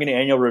 is having an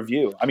annual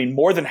review.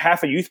 More than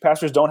half of youth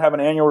pastors don't have an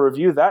annual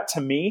review. That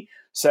to me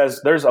says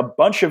there's a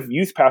bunch of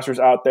youth pastors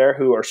out there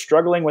who are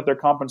struggling with their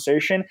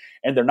compensation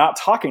and they're not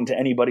talking to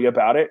anybody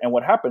about it. And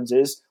what happens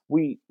is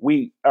we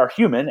are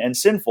human and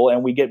sinful,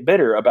 and we get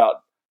bitter about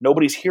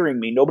nobody's hearing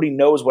me. Nobody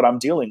knows what I'm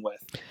dealing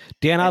with.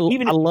 Dan, I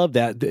love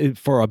that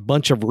for a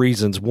bunch of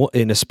reasons,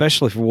 and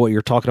especially for what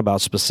you're talking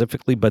about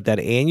specifically. But that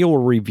annual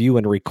review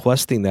and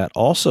requesting that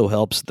also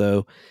helps,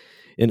 though,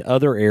 in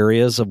other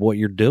areas of what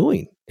you're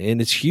doing.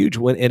 And it's huge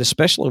and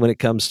especially when it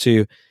comes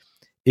to,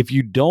 if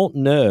you don't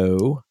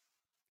know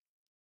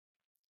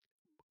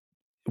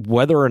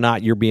whether or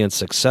not you're being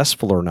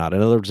successful or not.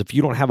 In other words, if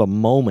you don't have a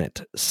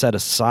moment set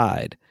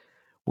aside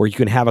where you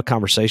can have a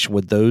conversation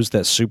with those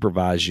that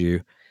supervise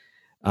you,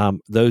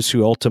 those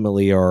who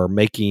ultimately are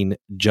making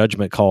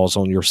judgment calls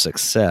on your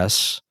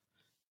success.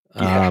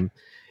 If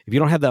you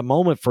don't have that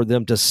moment for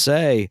them to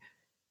say,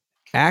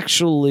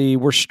 actually,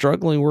 we're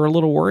struggling. We're a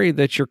little worried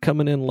that you're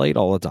coming in late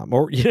all the time,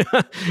 or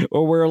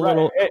or we're a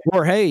little,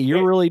 or hey,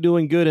 you're really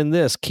doing good in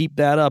this. Keep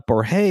that up.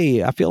 Or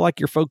hey, I feel like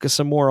you're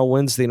focusing more on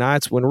Wednesday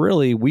nights when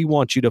really we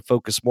want you to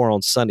focus more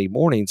on Sunday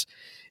mornings.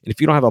 And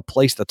if you don't have a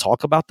place to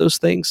talk about those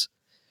things,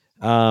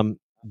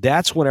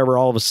 that's whenever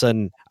all of a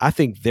sudden I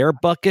think their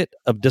bucket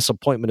of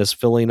disappointment is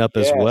filling up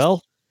as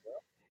well.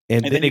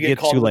 And then it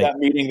gets too late. That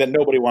meeting that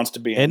nobody wants to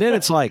be in. And then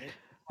it's like,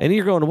 and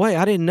you're going, wait,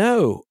 I didn't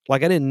know.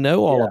 Like, I didn't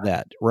know all of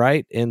that,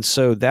 right? And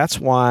so that's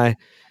why,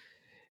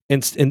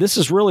 and this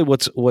is really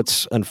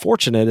what's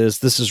unfortunate, is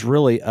this is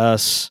really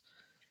us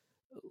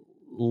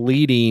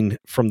leading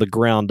from the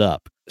ground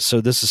up.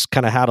 So this is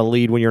kind of how to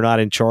lead when you're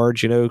not in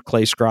charge,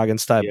 Clay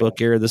Scroggins type book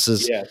here. This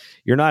is,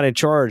 you're not in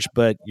charge,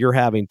 but you're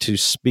having to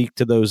speak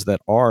to those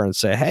that are and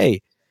say,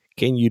 hey,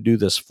 can you do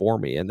this for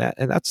me? And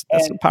that's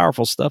some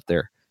powerful stuff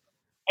there.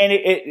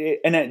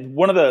 And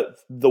one of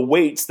the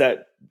weights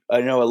that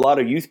I know a lot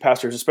of youth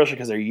pastors, especially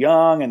because they're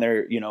young and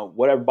they're,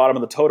 whatever, bottom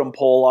of the totem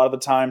pole, a lot of the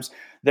times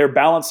they're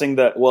balancing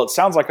it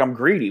sounds like I'm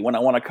greedy when I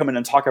want to come in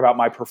and talk about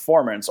my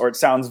performance, or it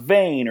sounds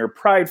vain or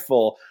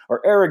prideful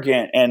or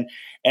arrogant.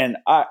 And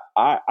I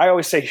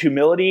always say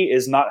humility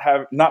is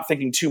not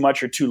thinking too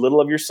much or too little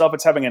of yourself.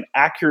 It's having an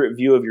accurate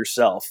view of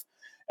yourself.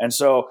 And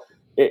so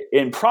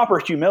in proper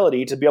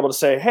humility, to be able to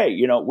say, hey,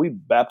 we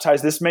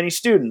baptized this many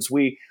students.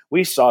 We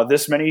saw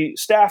this many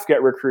staff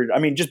get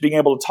recruited. Just being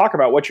able to talk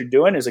about what you're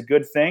doing is a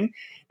good thing.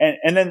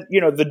 And then,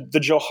 the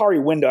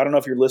Johari window, I don't know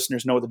if your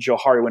listeners know what the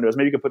Johari window is.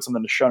 Maybe you could put something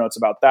in the show notes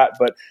about that.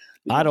 But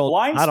I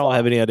don't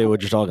have any idea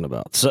what you're talking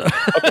about. So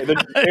okay,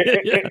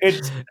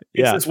 it's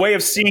this way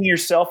of seeing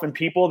yourself in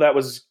people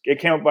it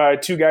came up by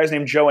two guys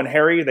named Joe and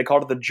Harry. They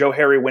called it the Joe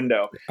Harry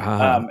window.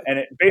 And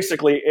it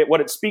basically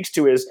what it speaks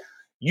to is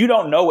you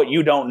don't know what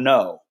you don't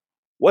know.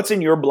 What's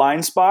in your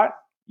blind spot?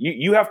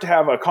 You have to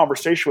have a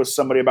conversation with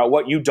somebody about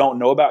what you don't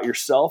know about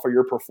yourself or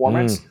your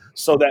performance,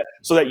 so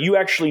that you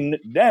actually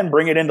then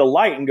bring it into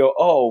light and go,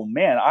 oh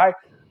man,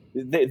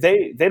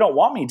 they don't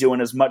want me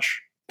doing as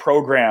much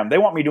program. They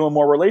want me doing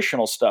more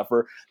relational stuff,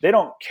 or they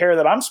don't care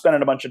that I'm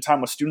spending a bunch of time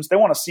with students. They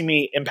want to see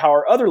me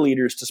empower other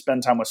leaders to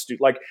spend time with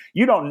students. Like,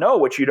 you don't know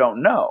what you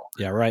don't know.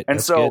 Yeah, right. And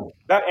That's so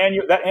good.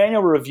 that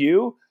annual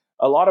review,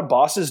 a lot of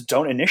bosses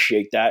don't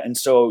initiate that. And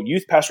so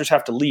youth pastors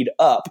have to lead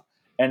up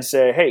and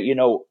say, hey,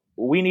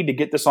 we need to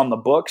get this on the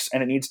books,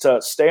 and it needs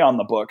to stay on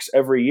the books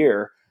every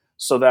year,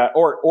 so that,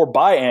 or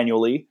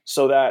biannually,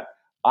 so that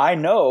I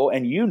know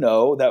and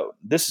that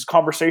this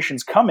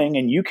conversation's coming,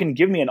 and you can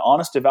give me an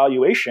honest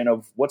evaluation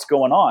of what's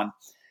going on.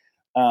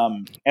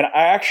 And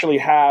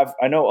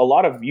I know a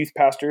lot of youth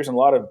pastors and a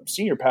lot of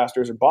senior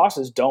pastors or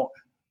bosses don't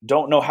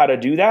know how to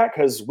do that,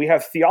 because we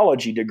have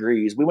theology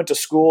degrees. We went to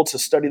school to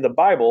study the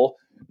Bible,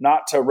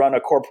 not to run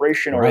a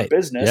corporation or a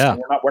business. Yeah.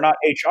 And we're not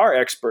HR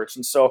experts.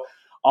 And so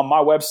on my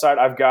website,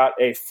 I've got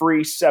a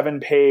free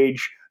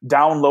 7-page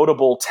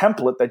downloadable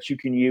template that you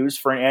can use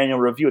for an annual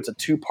review. It's a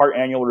 2-part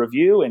annual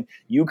review, and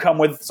you come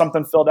with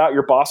something filled out.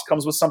 Your boss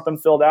comes with something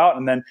filled out,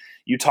 and then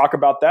you talk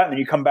about that. And then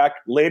you come back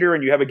later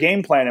and you have a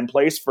game plan in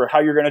place for how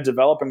you're going to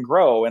develop and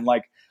grow. And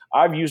like,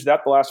 I've used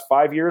that the last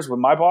 5 years with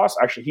my boss.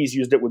 Actually, he's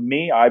used it with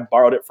me. I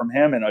borrowed it from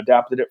him and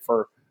adapted it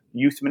for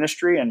youth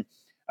ministry. And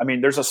I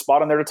mean, there's a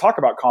spot in there to talk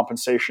about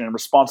compensation and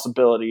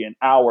responsibility and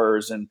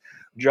hours and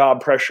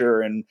job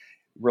pressure and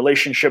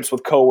relationships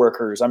with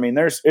coworkers. I mean,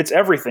 it's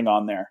everything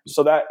on there,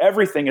 so that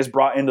everything is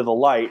brought into the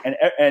light,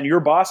 and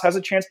your boss has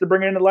a chance to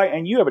bring it into the light,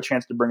 and you have a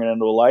chance to bring it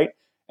into the light,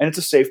 and it's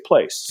a safe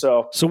place.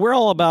 So we're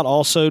all about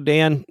also,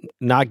 Dan,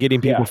 not getting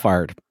people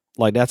fired.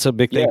 Like, that's a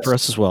big thing for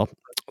us as well.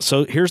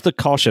 So here's the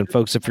caution,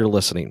 folks, if you're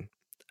listening.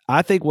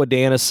 I think what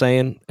Dan is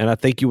saying, and I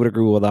think you would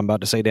agree with what I'm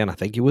about to say, Dan. I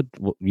think you would.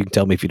 Well, you can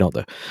tell me if you don't,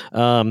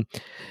 though.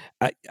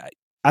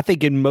 I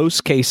think in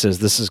most cases,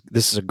 this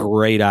is a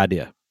great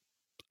idea.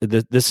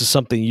 This is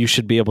something you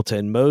should be able to,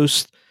 in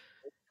most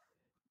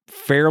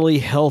fairly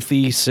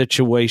healthy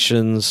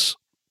situations,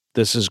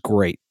 this is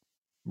great,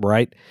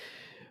 right?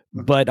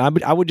 But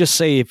I would just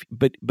say,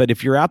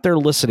 if you're out there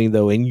listening,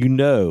 though, and you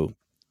know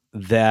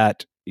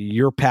that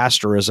your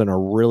pastor is in a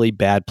really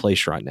bad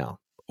place right now,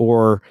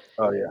 or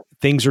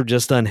things are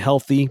just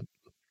unhealthy,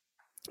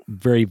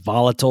 very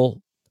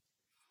volatile,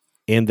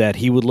 and that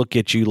he would look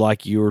at you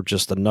like you're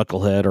just a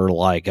knucklehead or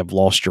like have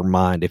lost your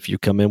mind if you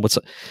come in with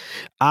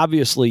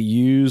obviously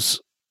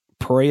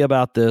pray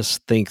about this,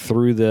 think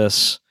through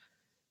this,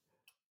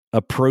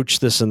 approach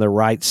this in the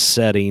right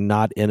setting,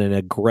 not in an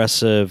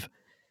aggressive,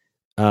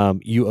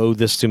 you owe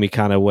this to me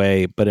kind of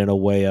way, but in a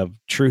way of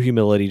true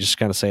humility, just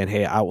kind of saying,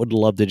 hey, I would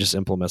love to just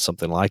implement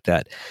something like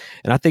that.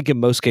 And I think in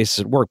most cases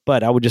it worked,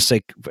 but I would just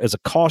say, as a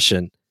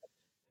caution,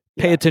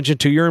 pay attention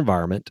to your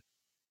environment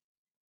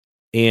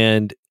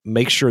and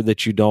make sure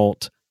that you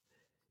don't,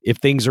 if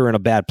things are in a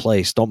bad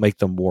place, don't make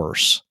them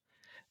worse.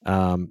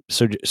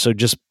 So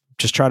just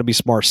try to be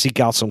smart, seek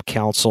out some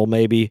counsel,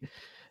 maybe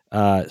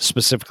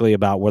specifically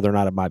about whether or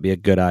not it might be a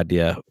good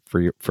idea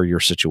for your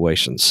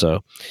situation.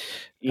 So,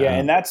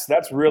 and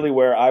that's really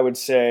where I would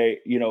say,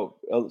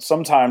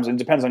 sometimes it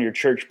depends on your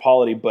church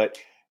polity, but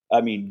I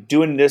mean,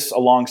 doing this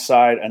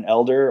alongside an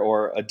elder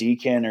or a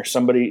deacon or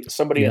somebody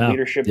in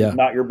leadership who's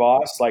not your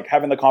boss, like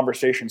having the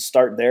conversation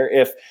start there.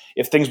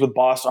 If things with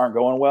boss aren't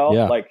going well,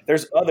 like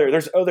there's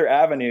other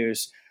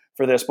avenues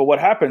for this. But what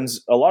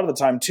happens a lot of the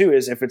time too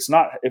is if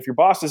your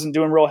boss isn't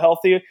doing real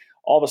healthy,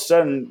 all of a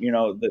sudden,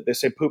 they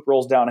say poop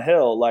rolls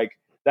downhill. Like,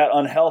 that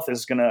unhealth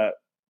is going to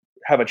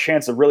have a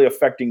chance of really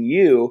affecting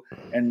you,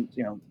 and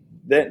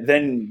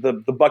then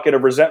the bucket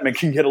of resentment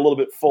can get a little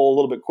bit full a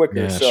little bit quicker.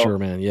 Yeah, so sure,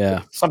 man.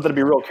 Yeah. Something to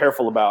be real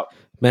careful about.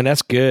 Man,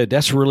 that's good.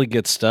 That's really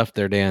good stuff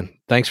there, Dan.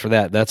 Thanks for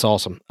that. That's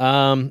awesome.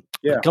 A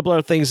couple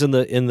other things in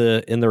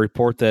the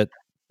report that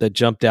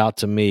jumped out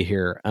to me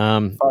here.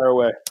 Fire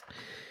away.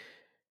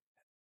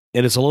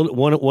 And it's a little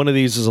one of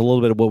these is a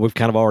little bit of what we've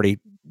kind of already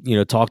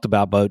talked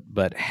about, but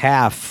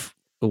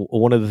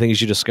one of the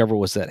things you discovered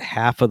was that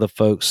half of the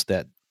folks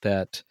that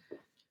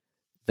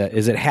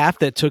is it half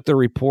that took the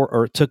report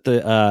or took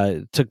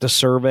the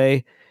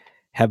survey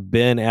have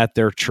been at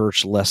their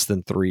church less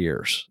than 3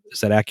 years. Is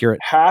that accurate?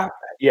 Half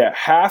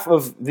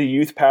of the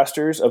youth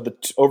pastors of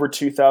the over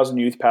 2,000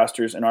 youth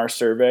pastors in our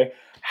survey,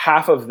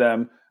 half of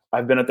them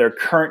have been at their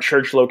current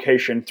church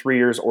location 3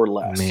 years or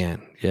less.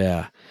 Man,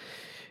 yeah.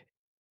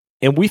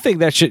 And we think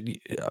that should.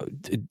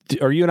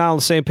 Are you and I on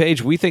the same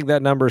page? We think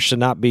that number should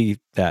not be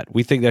that.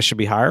 We think that should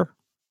be higher.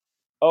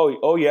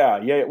 Oh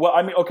yeah. Well,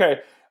 I mean,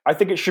 okay. I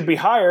think it should be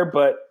higher,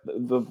 but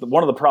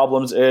one of the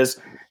problems is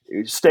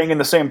staying in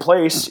the same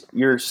place.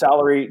 Your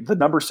salary, the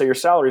numbers say your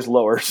salary is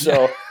lower.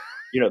 So,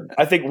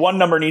 I think one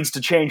number needs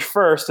to change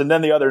first, and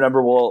then the other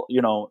number will,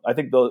 I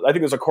think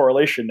there's a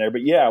correlation there.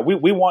 But yeah,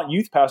 we want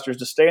youth pastors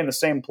to stay in the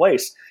same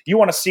place. You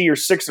want to see your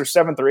 6th or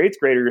 7th or 8th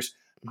graders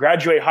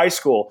graduate high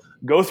school,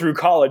 go through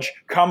college,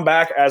 come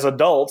back as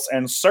adults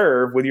and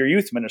serve with your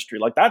youth ministry.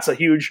 Like, that's a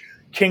huge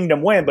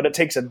kingdom win, but it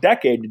takes a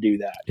decade to do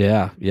that.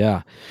 Yeah.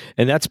 Yeah.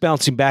 And that's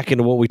bouncing back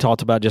into what we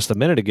talked about just a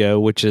minute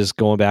ago, which is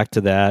going back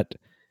to that.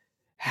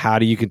 How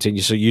do you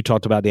continue? So you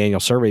talked about the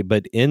annual survey,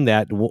 but in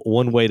that,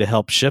 one way to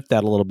help shift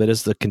that a little bit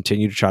is to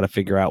continue to try to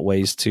figure out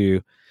ways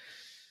to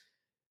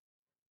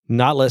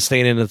not let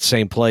staying in the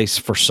same place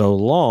for so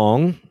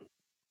long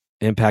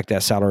impact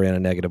that salary in a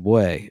negative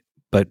way,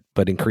 but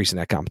increasing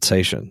that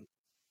compensation.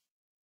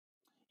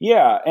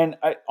 Yeah. And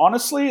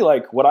honestly,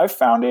 like, what I've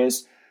found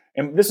is,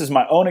 and this is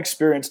my own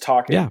experience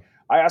talking,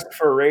 I ask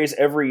for a raise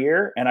every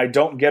year, and I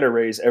don't get a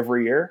raise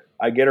every year.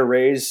 I get a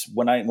raise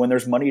when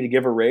there's money to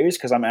give a raise,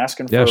 because I'm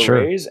asking for a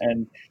raise.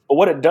 But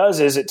what it does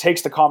is it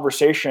takes the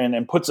conversation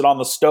and puts it on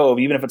the stove,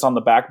 even if it's on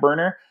the back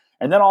burner.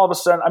 And then all of a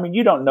sudden, I mean,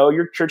 you don't know,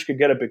 your church could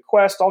get a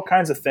bequest, all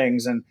kinds of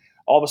things. And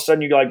all of a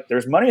sudden you're like,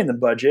 there's money in the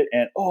budget.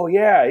 And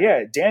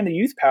Dan, the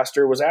youth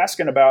pastor, was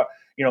asking about,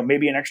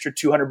 maybe an extra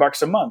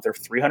 $200 a month or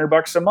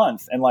 $300 a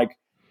month. And like,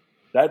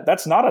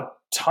 that's not a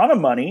ton of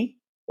money.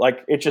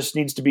 Like, it just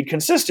needs to be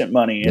consistent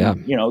money.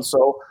 And,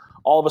 so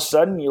all of a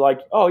sudden you're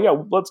like, oh yeah,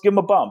 let's give them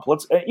a bump.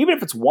 Even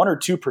if it's 1 or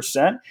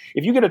 2%,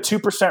 if you get a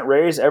 2%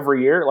 raise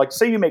every year, like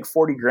say you make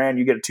 $40,000,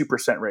 you get a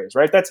 2% raise,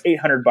 right? That's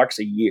 $800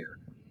 a year.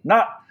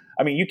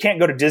 You can't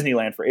go to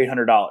Disneyland for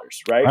 $800,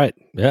 right? Right.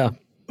 Yeah.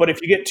 But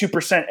if you get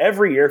 2%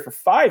 every year for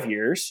 5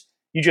 years,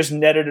 you just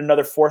netted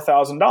another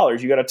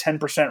 $4,000. You got a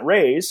 10%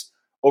 raise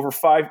over a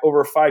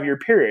 5-year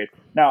period.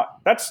 Now,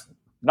 that's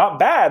not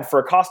bad for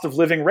a cost of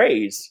living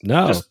raise.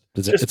 No,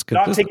 it's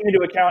not taking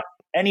into account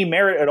any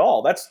merit at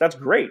all. That's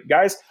great,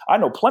 guys. I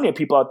know plenty of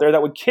people out there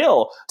that would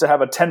kill to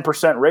have a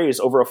 10% raise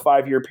over a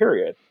 5-year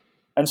period.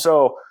 And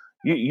so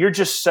you're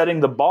just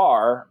setting the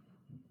bar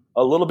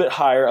a little bit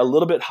higher, a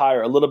little bit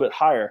higher, a little bit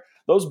higher.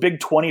 Those big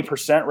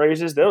 20%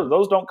 raises,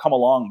 those don't come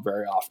along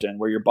very often,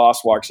 where your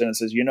boss walks in and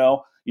says, you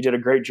did a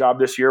great job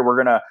this year. We're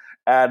going to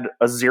add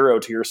a 0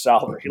 to your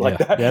salary. Like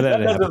that.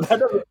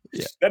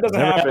 That doesn't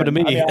happen to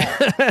me.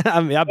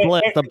 I'm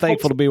blessed. I'm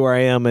thankful to be where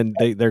I am, and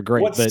they're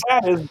great. What's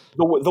sad is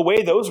the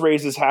way those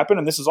raises happen,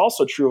 and this is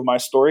also true of my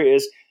story,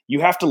 is you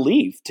have to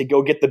leave to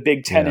go get the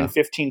big 10 and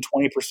 15,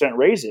 20%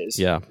 raises.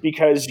 Yeah.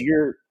 Because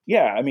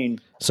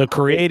so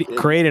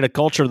creating a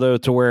culture, though,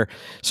 to where,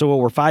 so what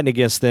we're fighting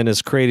against then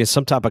is creating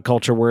some type of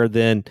culture where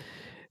then,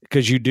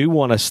 because you do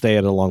want to stay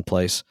at a long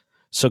place.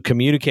 So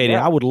communicating,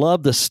 I would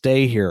love to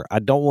stay here. I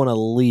don't want to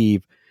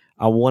leave.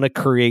 I want to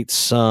create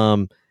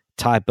some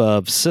type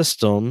of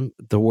system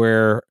to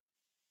where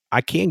I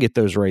can get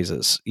those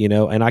raises,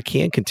 and I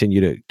can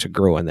continue to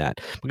grow in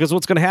that. Because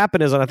what's going to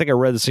happen is, and I think I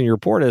read this in your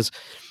report, is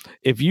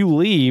if you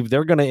leave,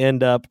 they're going to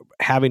end up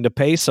having to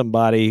pay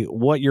somebody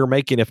what you're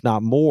making, if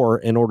not more,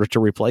 in order to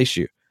replace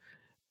you.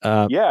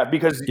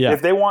 Because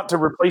if they want to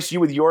replace you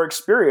with your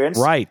experience,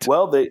 right?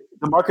 Well, the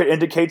market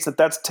indicates that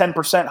that's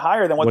 10%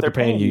 higher than what they're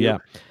paying you. Yeah.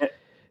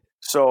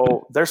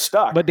 So they're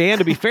stuck. But Dan,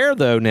 to be fair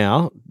though,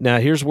 now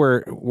here's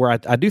where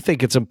I do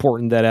think it's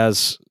important that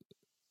as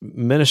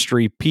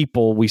ministry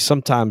people, we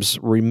sometimes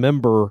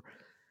remember,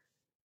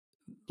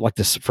 like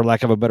this, for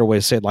lack of a better way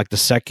to say it, like the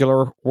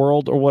secular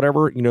world or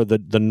whatever,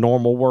 the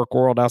normal work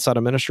world outside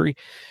of ministry.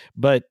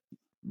 But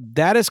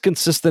that is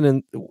consistent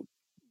in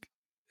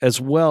as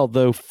well,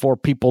 though, for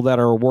people that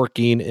are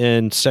working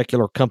in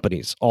secular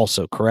companies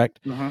also, correct?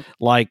 Mm-hmm.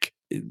 Like,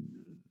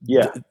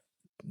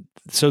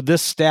 so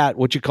this stat,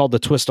 what you call the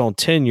twist on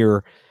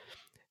tenure,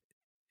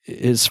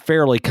 is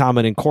fairly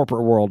common in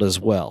corporate world as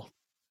well.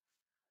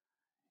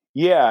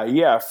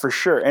 Yeah, for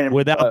sure. And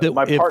without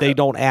if they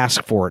don't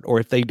ask for it, or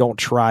if they don't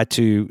try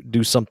to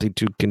do something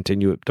to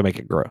continue it, to make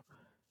it grow.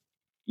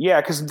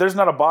 Yeah, because there's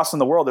not a boss in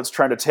the world that's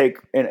trying to take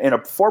in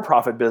a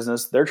for-profit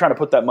business. They're trying to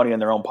put that money in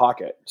their own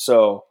pocket.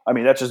 So,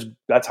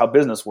 that's how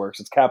business works.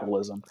 It's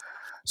capitalism.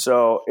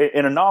 So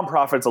in a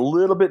nonprofit, it's a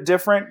little bit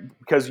different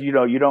because, you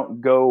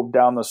don't go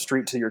down the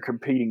street to your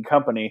competing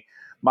company.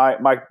 My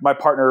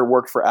partner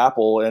worked for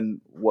Apple,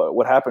 and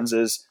what happens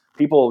is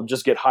people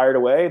just get hired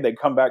away. They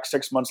come back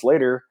 6 months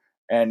later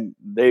and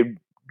they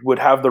would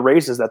have the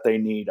raises that they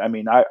need.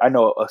 I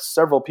know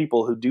several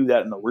people who do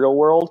that in the real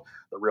world,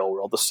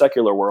 the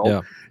secular world.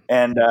 Yeah.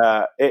 And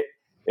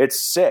it's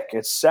sick.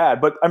 It's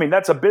sad. But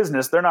that's a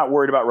business. They're not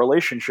worried about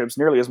relationships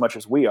nearly as much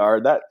as we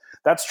are.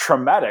 That's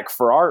traumatic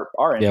for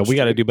our industry. Yeah, we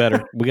got to do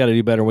better. We got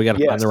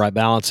to find the right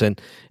balance. And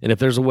if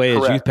there's a way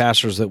as youth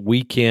pastors that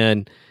we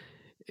can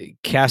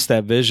cast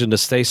that vision to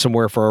stay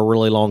somewhere for a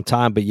really long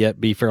time, but yet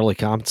be fairly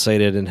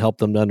compensated and help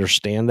them to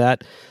understand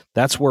that,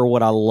 that's where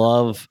what I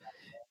love,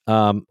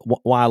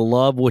 why I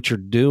love what you're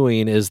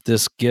doing is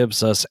this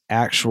gives us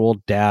actual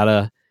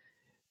data,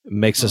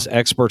 makes us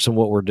experts in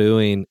what we're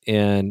doing,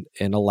 and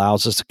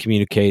allows us to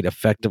communicate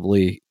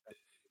effectively,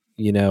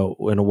 in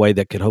a way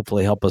that could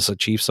hopefully help us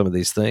achieve some of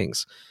these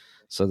things.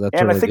 So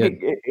that's really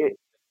good.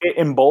 it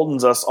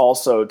emboldens us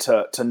also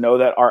to know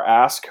that our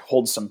ask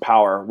holds some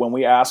power. When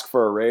we ask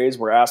for a raise,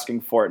 we're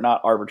asking for it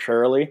not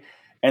arbitrarily.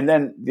 And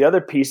then the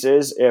other piece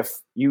is, if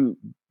you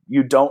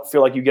don't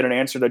feel like you get an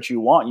answer that you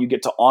want, you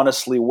get to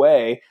honestly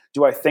weigh,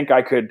 do I think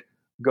I could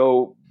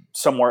go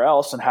somewhere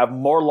else and have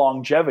more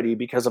longevity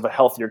because of a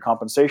healthier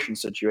compensation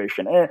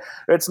situation? And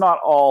it's not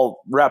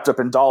all wrapped up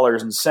in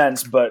dollars and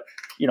cents, but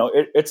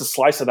it's a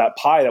slice of that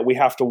pie that we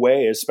have to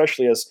weigh,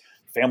 especially as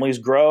families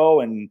grow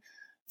and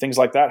things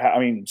like that. I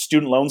mean,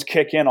 student loans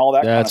kick in, all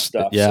that kind of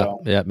stuff. Yeah,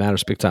 it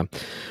matters big time.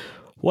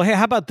 Well, hey,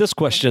 how about this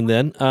question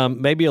then?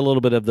 Maybe a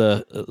little bit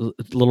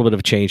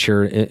of change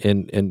here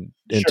in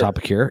Sure.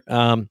 topic here.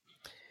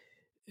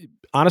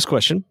 Honest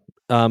question: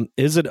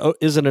 is it an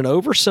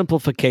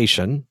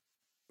oversimplification?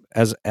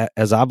 As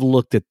I've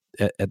looked at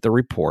the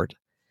report,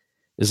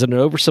 is it an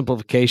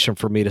oversimplification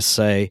for me to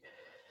say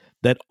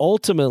that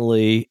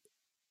ultimately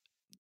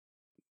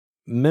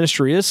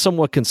ministry is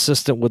somewhat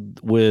consistent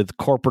with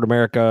corporate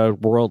America,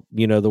 world,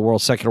 the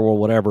world, secular world,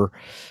 whatever,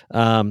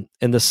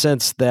 in the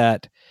sense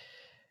that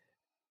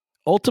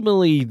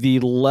ultimately the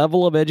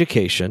level of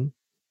education,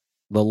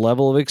 the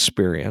level of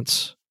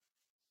experience,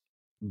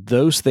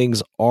 those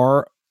things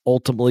are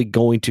ultimately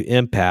going to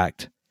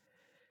impact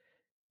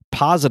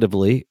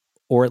positively,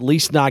 or at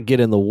least not get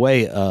in the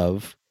way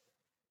of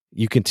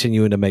you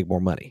continuing to make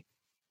more money.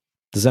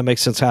 Does that make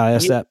sense how I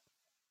asked that?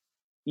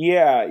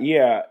 Yeah.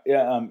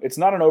 It's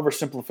not an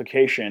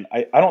oversimplification.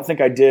 I don't think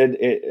I did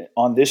it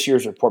on this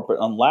year's report, but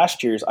on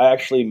last year's, I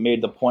actually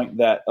made the point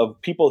that of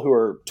people who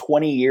are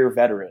 20-year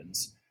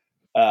veterans,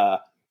 the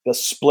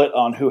split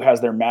on who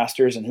has their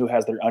master's and who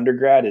has their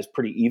undergrad is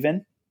pretty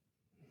even.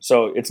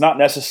 So it's not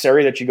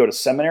necessary that you go to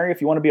seminary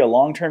if you want to be a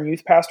long-term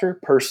youth pastor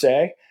per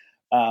se,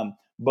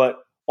 but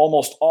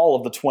almost all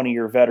of the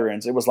 20-year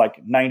veterans, it was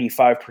like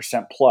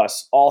 95%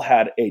 plus, all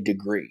had a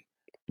degree.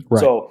 Right.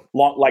 So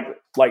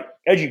like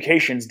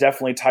education is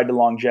definitely tied to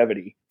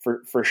longevity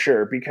for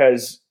sure,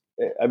 because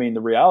I mean,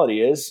 the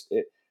reality is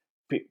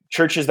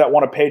churches that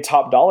want to pay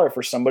top dollar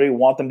for somebody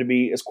want them to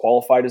be as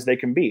qualified as they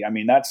can be. I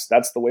mean, that's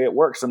the way it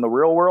works in the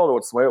real world, or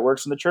it's the way it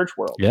works in the church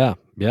world. Yeah.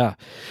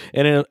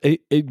 And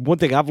one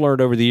thing I've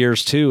learned over the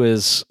years too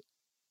is,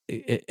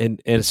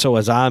 and so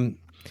as I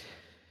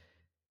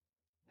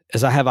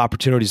have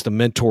opportunities to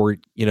mentor,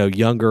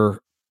 younger,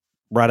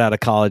 right out of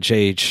college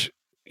age,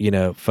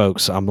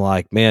 folks, I'm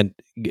like, man,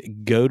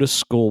 go to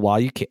school while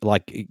you can,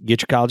 like,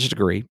 get your college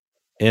degree.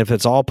 And if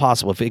it's all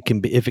possible, if it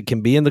can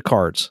be in the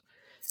cards,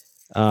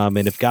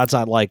 and if God's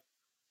not like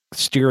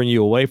steering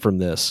you away from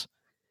this,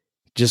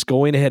 just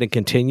going ahead and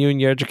continuing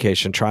your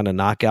education, trying to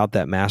knock out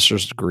that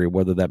master's degree,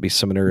 whether that be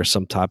seminary or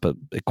some type of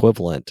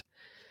equivalent.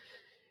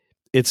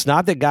 It's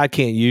not that God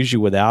can't use you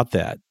without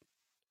that,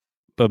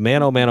 but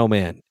man, oh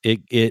man,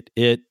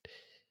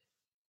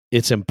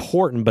 it's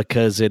important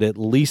because it at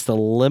least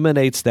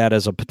eliminates that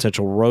as a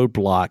potential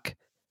roadblock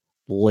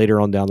later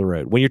on down the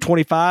road. When you're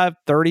 25,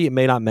 30, it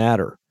may not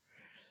matter.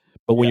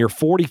 But when you're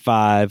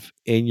 45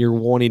 and you're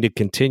wanting to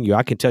continue,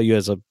 I can tell you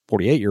as a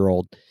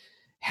 48-year-old,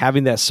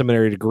 having that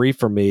seminary degree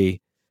for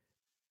me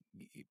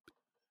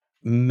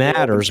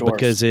matters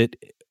because it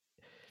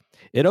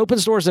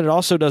opens doors, and it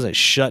also doesn't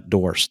shut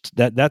doors.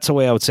 That's the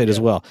way I would say it as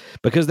well.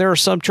 Because there are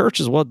some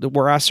churches,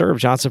 where I serve,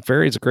 Johnson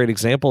Ferry is a great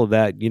example of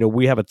that.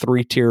 We have a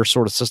 3-tier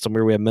sort of system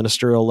where we have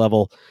ministerial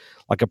level,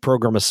 like a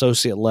program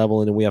associate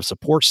level, and then we have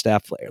support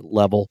staff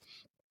level.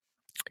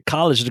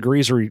 College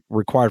degrees are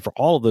required for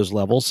all of those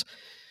levels.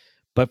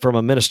 But from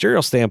a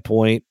ministerial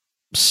standpoint,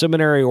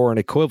 seminary or an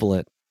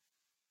equivalent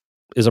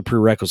is a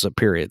prerequisite,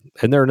 period.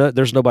 And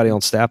there's nobody on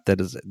staff that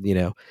is,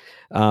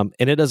 and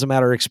it doesn't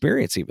matter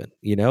experience even,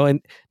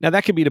 and now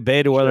that can be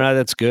debated whether or not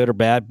that's good or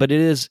bad, but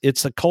it's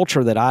the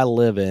culture that I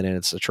live in, and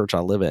it's the church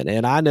I live in.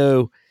 And I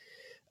know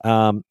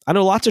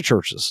lots of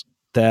churches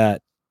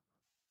that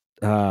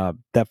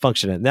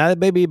function in. Now, it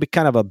may be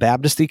kind of a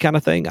Baptist-y kind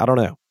of thing. I don't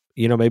know.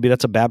 Maybe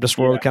that's a Baptist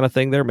world kind of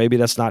thing there. Maybe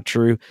that's not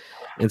true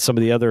in some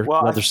of the other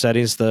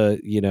settings,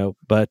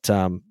 but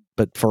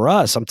for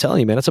us, I'm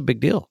telling you, man, it's a big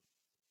deal.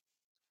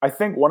 I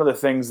think one of the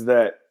things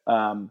that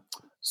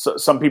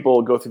some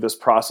people go through this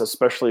process,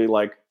 especially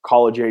like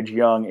college age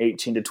young,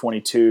 18 to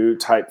 22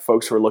 type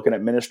folks who are looking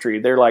at ministry,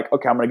 they're like,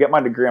 okay, I'm going to get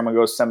my degree. I'm going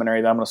to go to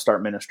seminary. Then I'm going to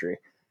start ministry.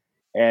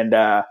 And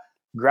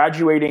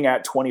graduating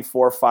at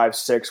 24, 5,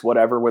 6,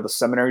 whatever, with a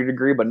seminary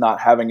degree, but not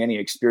having any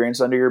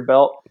experience under your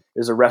belt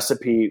is a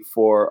recipe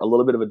for a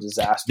little bit of a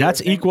disaster.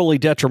 That's equally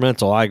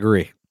detrimental. I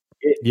agree.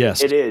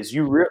 Yes, it is.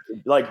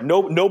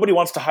 Nobody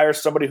wants to hire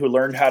somebody who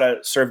learned how to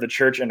serve the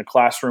church in a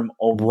classroom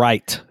only.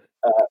 Right.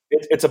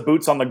 It's a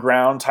boots on the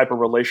ground type of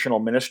relational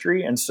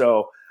ministry. And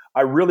so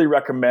I really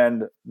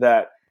recommend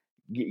that.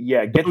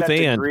 Yeah. Get that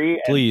degree,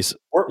 and please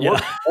work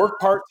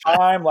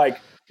part-time,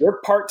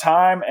 work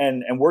part-time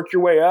and work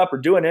your way up, or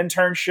do an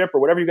internship or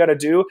whatever you got to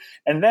do.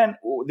 And then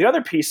the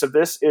other piece of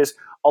this is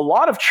a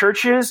lot of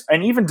churches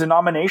and even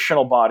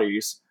denominational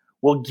bodies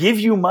will give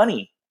you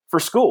money for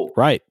school.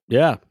 Right.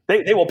 Yeah.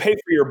 They will pay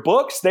for your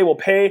books. They will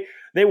pay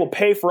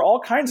for all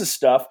kinds of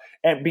stuff.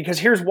 And because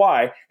here's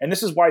why, and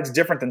this is why it's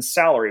different than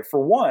salary. For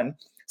one,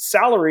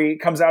 salary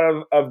comes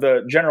out of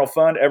the general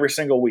fund every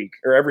single week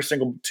or every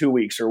single 2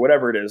 weeks or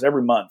whatever it is,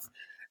 every month.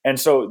 And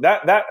so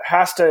that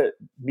has to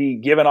be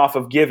given off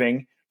of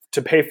giving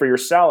to pay for your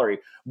salary.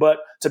 But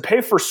to pay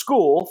for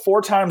school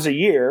 4 times a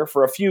year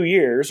for a few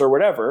years or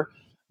whatever,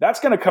 that's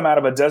going to come out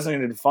of a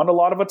designated fund a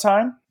lot of the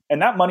time.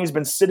 And that money's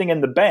been sitting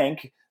in the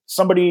bank.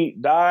 Somebody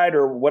died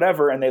or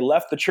whatever, and they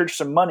left the church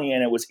some money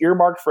and it was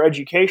earmarked for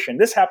education.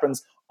 This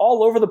happens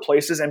all over the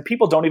places and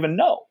people don't even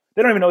know.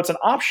 They don't even know it's an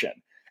option.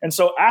 And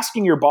so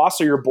asking your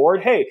boss or your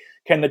board, hey,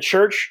 can the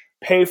church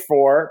pay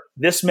for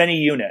this many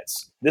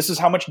units? This is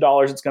how much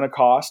dollars it's going to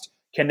cost.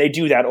 Can they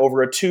do that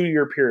over a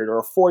 2-year period or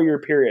a 4-year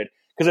period?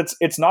 Because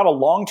it's not a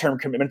long-term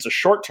commitment, it's a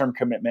short-term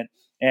commitment.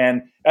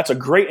 And that's a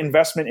great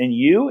investment in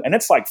you. And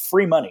it's like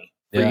free money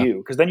for you,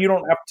 because then you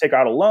don't have to take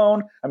out a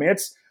loan. I mean,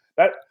 it's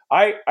that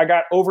I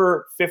got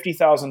over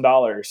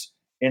 $50,000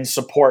 in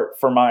support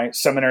for my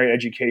seminary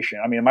education.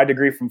 I mean, my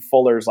degree from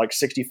Fuller is like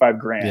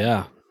 $65,000.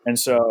 Yeah. And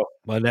so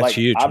that's like,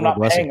 huge. I'm not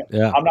paying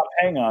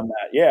on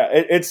that. Yeah.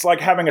 It's like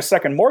having a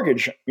second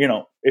mortgage,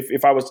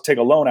 if I was to take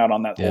a loan out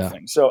on that whole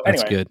thing. So anyway,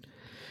 that's good.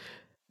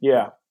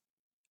 Yeah.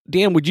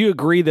 Dan, would you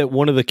agree that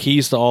one of the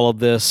keys to all of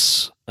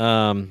this,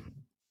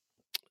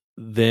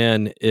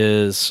 then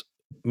is,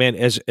 man,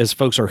 as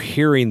folks are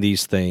hearing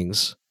these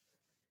things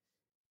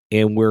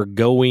and we're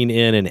going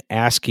in and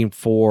asking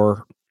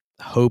for,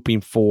 hoping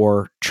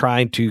for,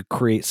 trying to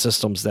create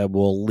systems that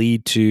will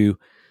lead to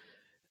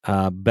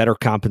better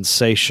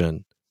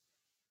compensation,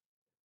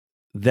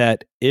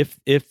 that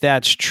if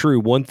that's true,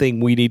 one thing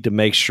we need to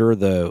make sure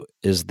though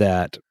is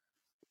that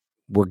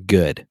we're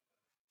good,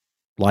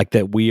 like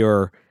that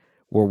we're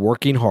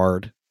working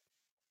hard,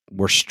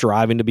 we're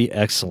striving to be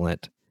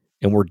excellent,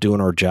 and we're doing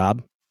our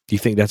job. Do you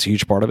think that's a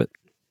huge part of it?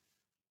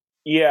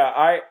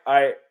 Yeah,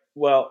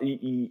 well,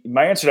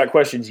 my answer to that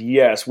question is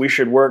yes. We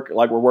should work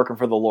like we're working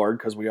for the Lord,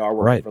 because we are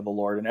working for the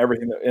Lord and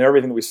everything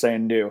that we say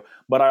and do.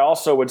 But I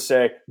also would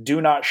say,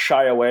 do not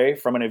shy away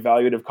from an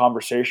evaluative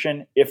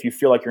conversation if you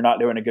feel like you're not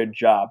doing a good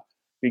job,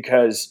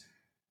 because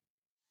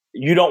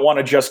you don't want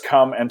to just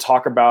come and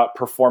talk about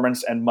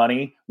performance and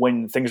money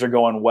when things are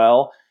going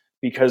well,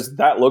 because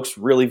that looks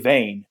really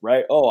vain,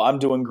 right? Oh, I'm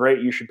doing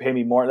great, you should pay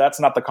me more. That's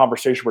not the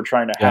conversation we're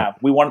trying to have.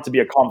 We want it to be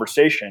a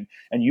conversation,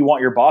 and you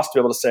want your boss to be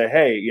able to say,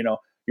 hey,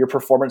 your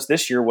performance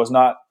this year was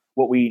not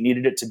what we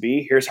needed it to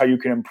be. Here's how you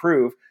can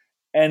improve,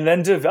 and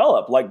then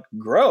develop, like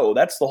grow.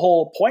 That's the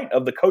whole point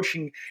of the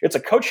coaching. It's a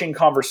coaching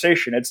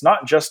conversation. It's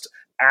not just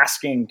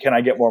asking, can I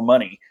get more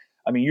money?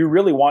 I mean, you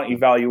really want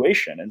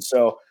evaluation. And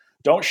so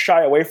don't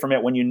shy away from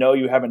it when you know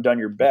you haven't done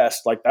your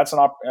best. Like that's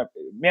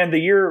the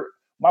year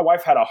my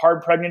wife had a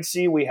hard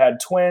pregnancy, we had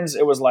twins.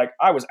 It was like,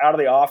 I was out of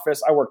the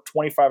office. I worked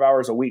 25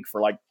 hours a week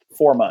for like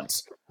 4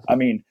 months. I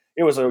mean,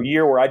 it was a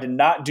year where I did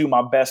not do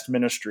my best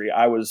ministry.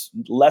 I was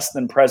less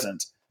than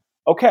present.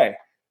 Okay.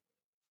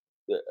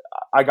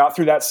 I got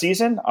through that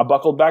season. I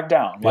buckled back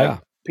down.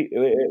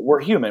 We're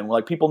human.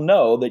 Like people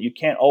know that you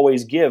can't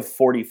always give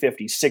 40,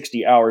 50,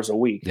 60 hours a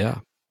week. Yeah.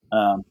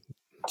 I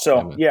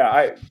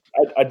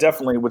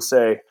definitely would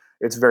say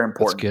it's very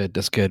important.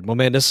 That's good. Well,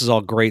 man, this is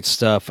all great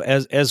stuff.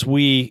 As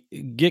we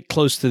get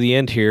close to the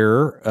end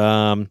here,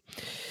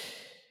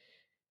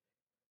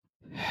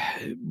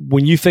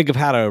 when you think of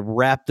how to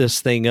wrap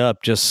this thing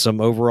up, just some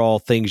overall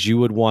things you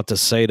would want to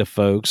say to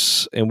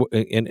folks. And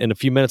in a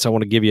few minutes, I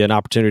want to give you an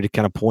opportunity to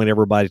kind of point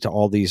everybody to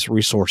all these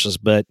resources.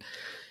 But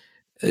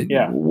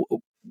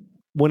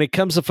when it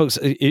comes to folks,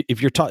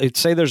 if you're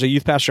say there's a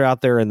youth pastor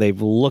out there and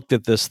they've looked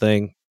at this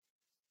thing,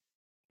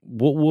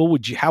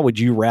 how would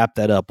you wrap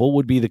that up? What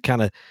would be the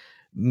kind of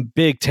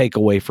big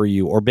takeaway for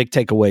you, or big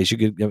takeaways? You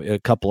could give a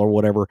couple or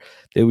whatever.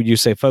 That would you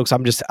say, folks?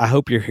 I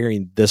hope you're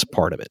hearing this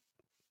part of it.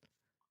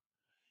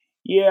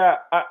 Yeah,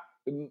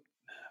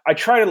 I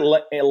try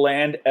to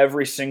land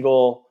every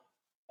single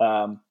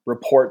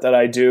report that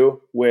I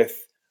do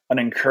with an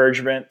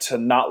encouragement to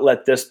not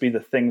let this be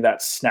the thing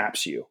that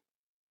snaps you,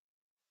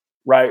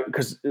 right?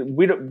 Because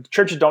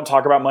churches don't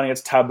talk about money.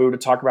 It's taboo to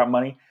talk about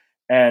money.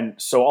 And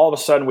so all of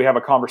a sudden we have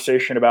a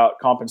conversation about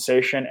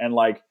compensation, and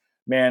like,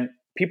 man,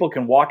 people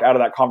can walk out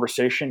of that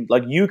conversation.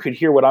 Like you could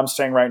hear what I'm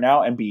saying right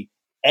now and be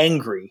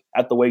angry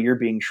at the way you're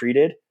being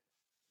treated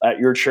at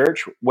your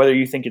church, whether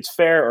you think it's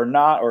fair or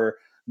not, or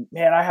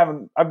man,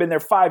 I've been there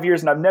 5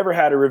 years and I've never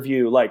had a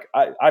review. Like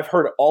I've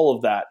heard all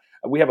of that.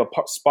 We have a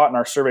spot in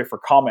our survey for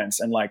comments,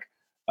 and like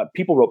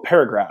people wrote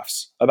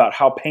paragraphs about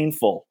how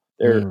painful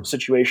their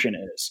situation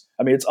is.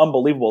 I mean, it's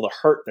unbelievable, the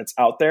hurt that's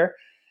out there.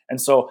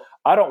 And so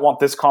I don't want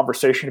this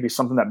conversation to be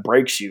something that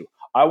breaks you.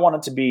 I want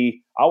it to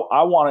be,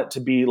 I want it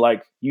to be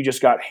like you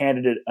just got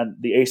handed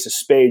the ace of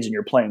spades and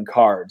you're playing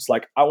cards.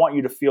 Like I want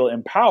you to feel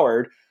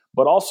empowered,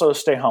 but also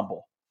stay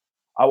humble.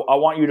 I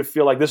want you to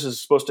feel like this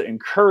is supposed to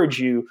encourage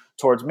you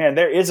towards, man,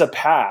 there is a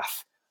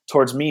path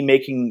towards me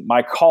making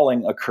my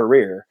calling a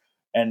career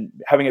and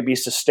having it be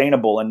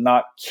sustainable and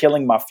not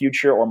killing my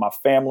future or my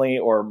family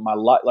or my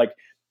life. Like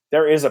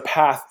there is a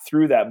path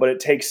through that, but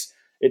it takes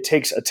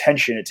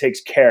attention. It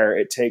takes care.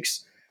 It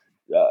takes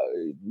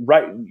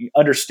right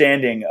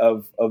understanding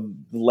of the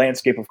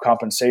landscape of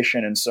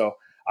compensation. And so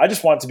I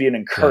just want it to be an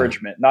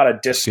encouragement, not a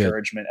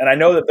discouragement. And I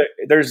know that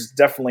there's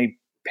definitely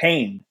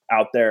pain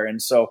out there.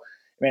 And so,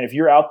 man, if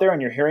you're out there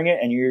and you're hearing it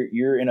and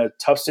you're in a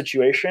tough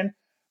situation,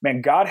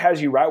 man, God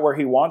has you right where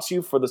he wants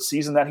you for the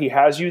season that he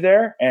has you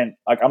there. And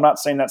like, I'm not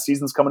saying that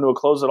season's coming to a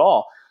close at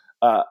all.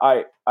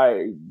 The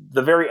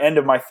very end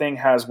of my thing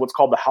has what's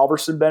called the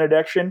Halverson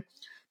benediction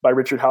by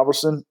Richard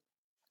Halverson.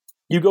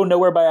 You go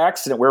nowhere by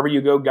accident. Wherever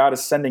you go, God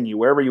is sending you.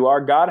 Wherever you are,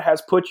 God has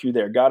put you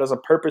there. God has a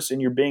purpose in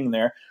your being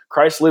there.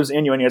 Christ lives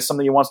in you, and he has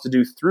something he wants to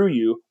do through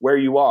you where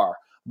you are.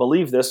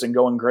 Believe this and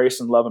go in grace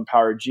and love and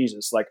power of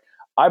Jesus. Like,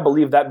 I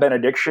believe that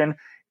benediction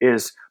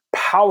is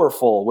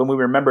powerful when we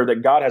remember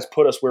that God has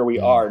put us where we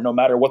are, no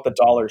matter what the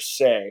dollars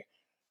say.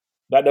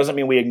 That doesn't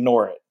mean we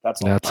ignore it.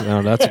 That's all.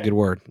 That's a good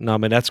word. No, I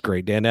mean, that's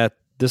great, Dan.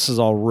 This is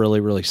all really,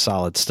 really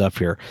solid stuff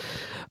here.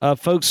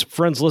 Folks,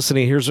 friends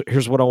listening,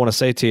 here's what I want to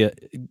say to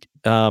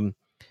you.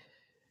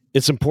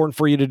 It's important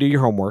for you to do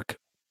your homework,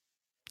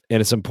 and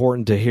it's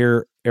important to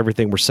hear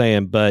everything we're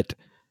saying. But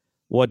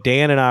what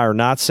Dan and I are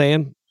not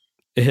saying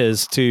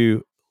is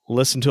to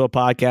listen to a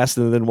podcast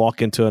and then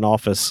walk into an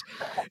office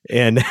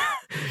and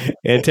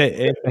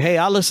hey,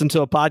 I listened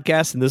to a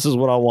podcast and this is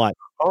what I want.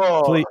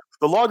 Oh, please.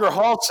 The Longer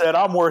Haul said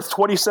I'm worth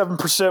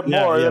 27%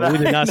 more. We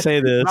did not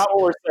say this. Not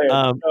what we're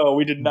saying. No,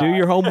 we did not. Do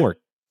your homework.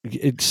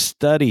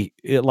 Study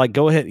it, like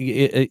go ahead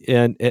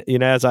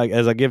and as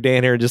I give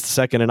Dan here in just a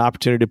second an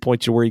opportunity to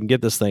point you where you can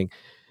get this thing,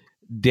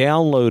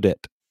 download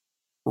it,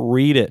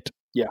 read it,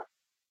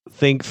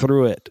 think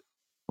through it,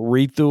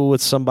 read through it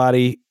with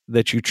somebody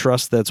that you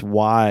trust that's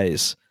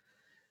wise,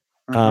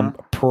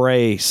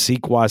 pray,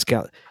 seek wise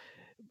counsel,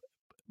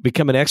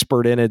 become an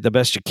expert in it the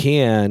best you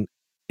can,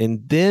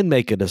 and then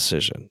make a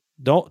decision.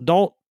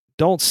 Don't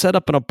set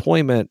up an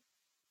appointment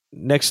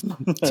next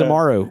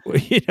tomorrow,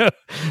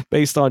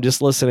 based on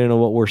just listening to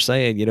what we're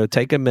saying.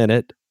 Take a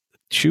minute,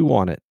 chew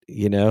on it.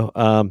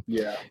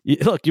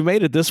 Look, you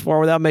made it this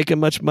far without making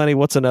much money.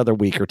 What's another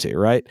week or two,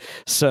 right?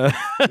 So,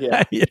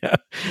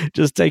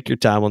 just take your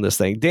time on this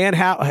thing. Dan,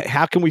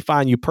 how can we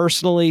find you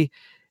personally,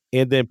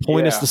 and then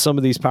point us to some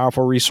of these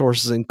powerful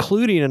resources,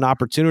 including an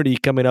opportunity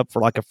coming up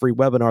for like a free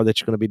webinar that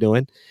you're going to be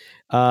doing,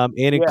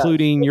 and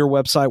including your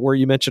website where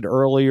you mentioned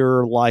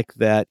earlier, like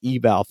that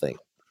eval thing.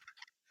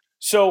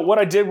 So what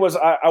I did was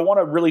I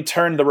want to really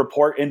turn the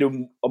report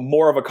into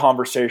more of a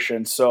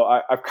conversation. So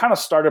I've kind of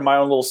started my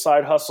own little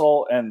side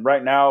hustle, and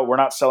right now we're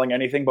not selling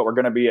anything, but we're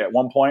going to be at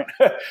one point.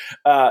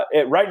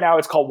 Right now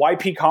it's called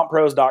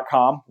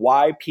ypcomppros.com,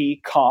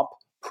 YP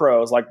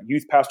Pros, like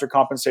Youth Pastor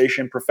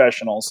Compensation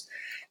Professionals.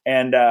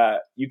 And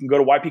you can go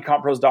to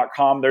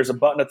ypcomppros.com. There's a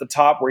button at the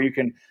top where you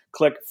can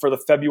click for the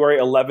February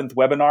 11th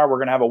webinar. We're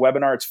going to have a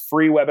webinar. It's a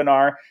free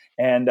webinar.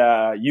 And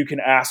you can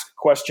ask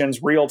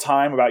questions real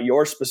time about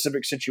your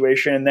specific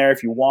situation in there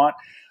if you want.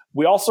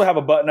 We also have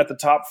a button at the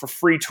top for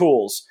free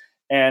tools.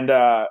 And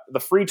the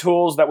free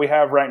tools that we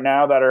have right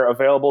now that are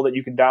available that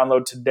you can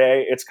download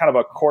today, it's kind of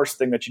a course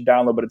thing that you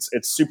download, but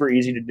it's super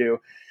easy to do.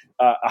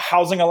 A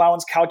housing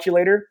allowance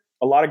calculator.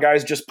 A lot of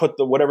guys just put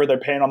whatever they're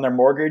paying on their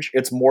mortgage.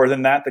 It's more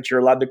than that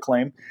you're allowed to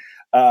claim.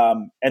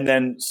 And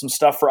then some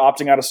stuff for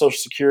opting out of Social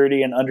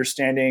Security and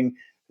understanding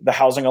the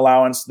housing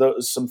allowance,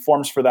 some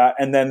forms for that.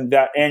 And then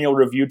that annual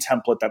review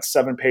template that's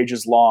 7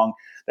 pages long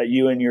that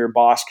you and your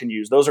boss can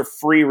use. Those are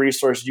free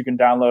resources you can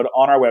download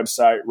on our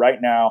website right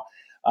now.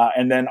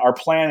 And then our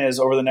plan is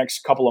over the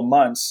next couple of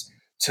months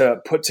to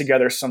put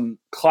together some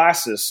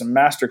classes, some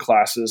master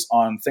classes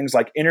on things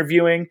like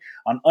interviewing,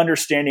 on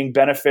understanding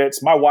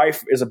benefits. My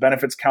wife is a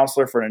benefits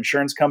counselor for an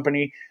insurance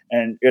company,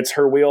 and it's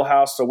her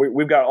wheelhouse. So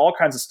we've got all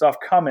kinds of stuff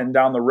coming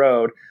down the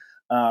road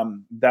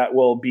that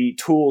will be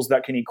tools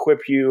that can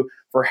equip you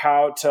for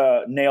how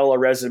to nail a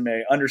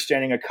resume,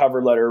 understanding a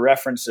cover letter,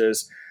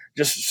 references,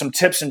 just some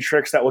tips and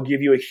tricks that will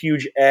give you a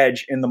huge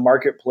edge in the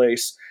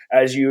marketplace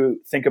as you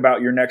think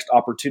about your next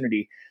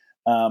opportunity.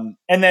 And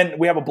then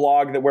we have a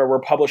blog where we're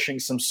publishing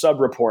some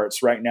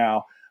sub-reports right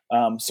now,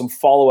 some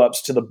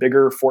follow-ups to the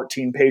bigger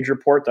 14-page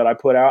report that I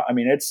put out. I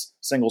mean, it's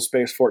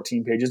single-space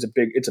 14 pages.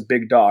 It's a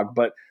big dog,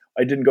 but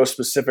I didn't go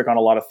specific on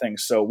a lot of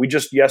things. So we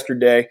just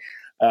yesterday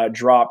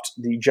dropped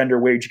the gender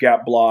wage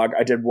gap blog.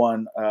 I did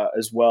one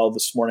as well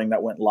this morning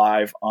that went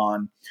live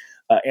on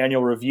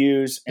annual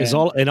reviews. And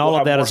all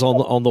of that is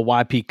on the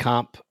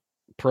YPComp.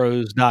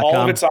 Pros.com. All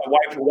of it's on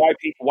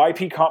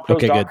ypcomppros.com.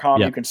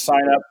 Okay, you can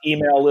sign up,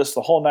 email list,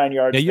 the whole 9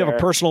 yards. Yeah, you have a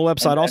personal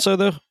website also,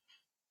 though?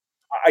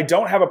 I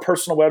don't have a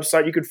personal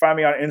website. You can find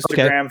me on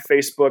Instagram,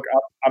 Facebook.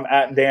 I'm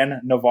at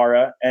Dan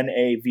Navarra,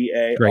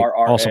 Navarra.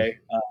 Awesome.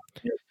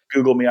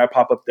 Google me. I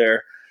pop up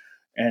there.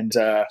 And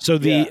so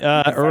the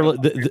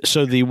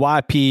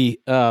YP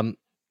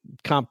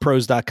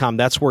comppros.com,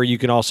 that's where you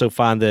can also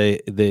find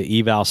the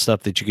eval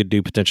stuff that you could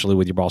do potentially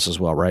with your boss as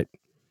well, right?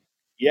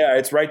 Yeah,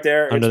 it's right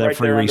there. Under it's that right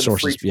free there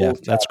resources. Free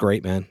That's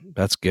great, man.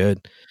 That's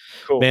good.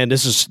 Cool. Man,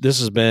 this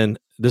has been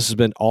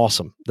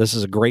awesome. This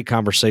is a great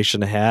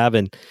conversation to have,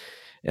 and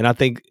I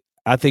think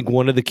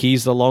one of the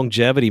keys to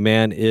longevity,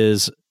 man,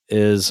 is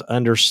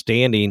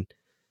understanding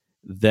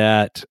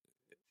that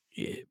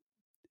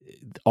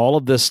all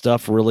of this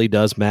stuff really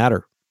does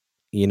matter.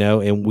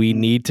 and we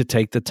need to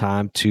take the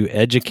time to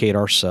educate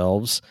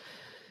ourselves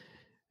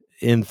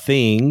in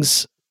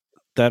things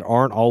that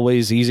aren't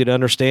always easy to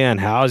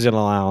understand, housing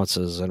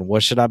allowances and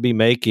what should I be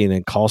making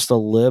and cost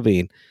of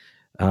living.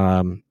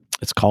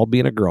 It's called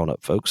being a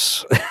grown-up,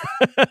 folks.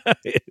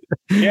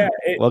 Yeah.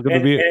 Welcome to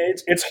be.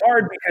 It's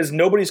hard because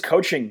nobody's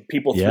coaching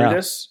people through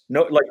this.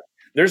 No, like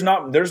there's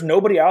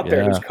nobody out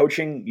there who's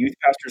coaching youth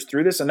pastors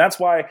through this. And that's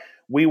why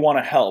we want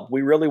to help.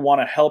 We really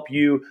want to help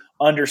you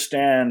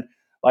understand,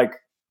 like,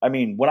 I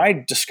mean, when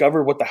I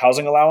discovered what the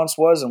housing allowance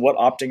was and what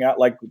opting out,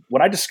 like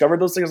when I discovered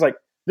those things, like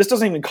this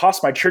doesn't even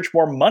cost my church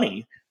more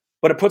money,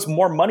 but it puts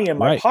more money in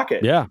my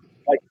pocket. Yeah.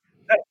 Like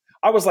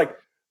I was like,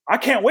 I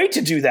can't wait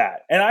to do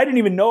that. And I didn't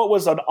even know it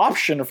was an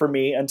option for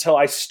me until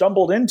I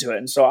stumbled into it.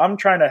 And so I'm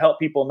trying to help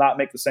people not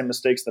make the same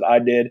mistakes that I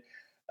did.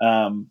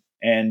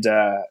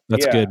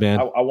 That's good, man.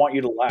 I want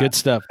you to laugh. Good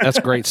stuff. That's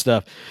great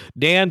stuff.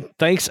 Dan,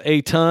 thanks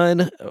a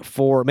ton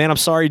for, man, I'm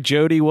sorry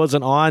Jody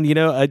wasn't on.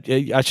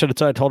 I should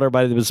have told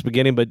everybody at the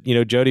beginning, but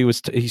Jody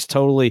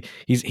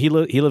he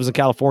lives in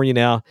California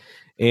now.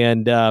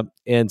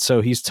 And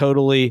so he's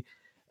totally,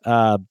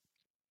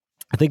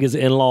 I think his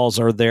in-laws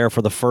are there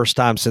for the first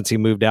time since he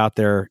moved out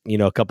there,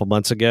 a couple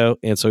months ago.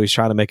 And so he's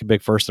trying to make a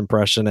big first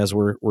impression as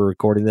we're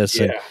recording this.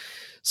 Yeah. And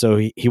so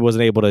he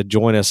wasn't able to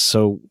join us.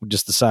 So we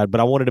just decided, but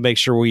I wanted to make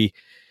sure we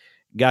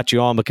got you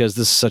on because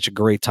this is such a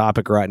great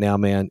topic right now,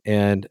 man.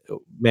 And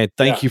man,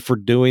 thank you for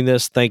doing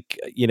this.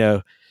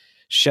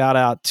 Shout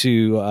out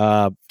to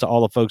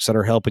all the folks that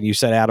are helping. You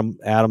said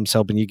Adam's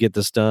helping you get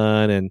this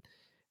done.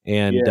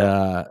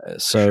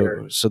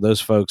 So those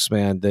folks,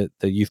 man, the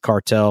Youth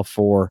Cartel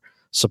for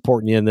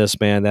supporting you in this,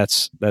 man,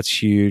 that's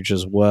huge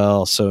as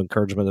well. So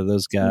encouragement to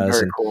those guys.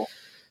 Very cool.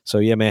 So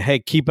yeah, man. Hey,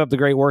 keep up the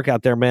great work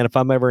out there, man. If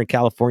I'm ever in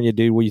California,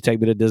 dude, will you take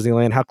me to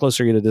Disneyland? How close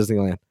are you to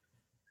Disneyland?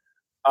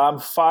 I'm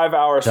 5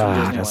 hours from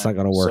Disneyland. That's not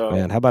going to work,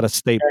 man. How about a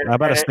state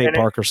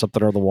park or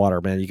something, or the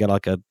water, man? You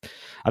got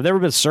I've never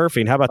been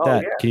surfing. How about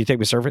that? Yeah. Can you take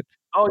me surfing?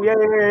 Oh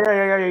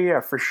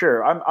yeah, for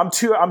sure. I'm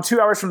 2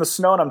 hours from the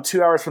snow and I'm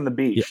 2 hours from the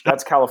beach. Yeah.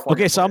 That's California.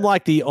 Okay, so I'm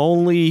like the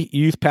only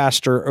youth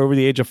pastor over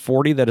the age of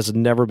 40 that has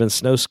never been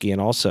snow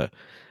skiing. Also,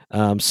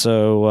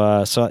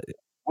 so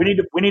we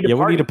need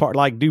to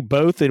like do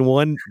both in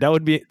one.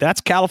 That's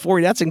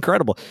California. That's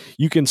incredible.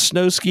 You can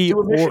snow ski.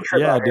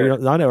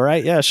 I know,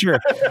 right? Yeah, sure.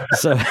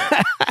 So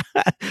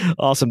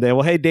awesome, Dan.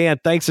 Well, hey,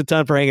 Dan, thanks a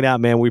ton for hanging out,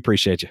 man. We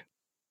appreciate you.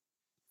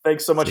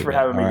 Thanks so much for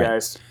having me,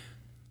 guys.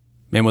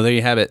 Man, well, there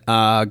you have it.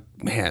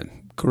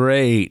 Man,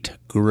 great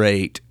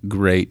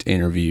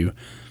interview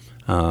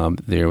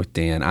there with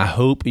Dan. I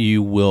hope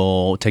you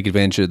will take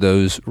advantage of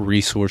those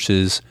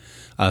resources,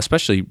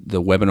 especially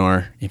the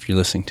webinar if you're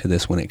listening to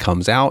this when it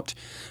comes out.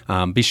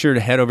 Be sure to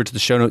head over to the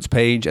show notes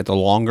page at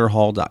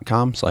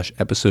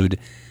thelongerhaul.com/episode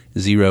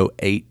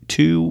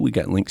 082. We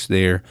got links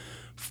there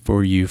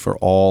for you for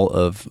all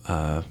of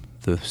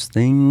those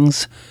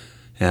things.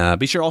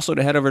 Be sure also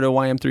to head over to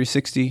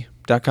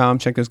ym360.com.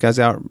 Check those guys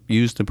out.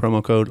 Use the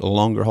promo code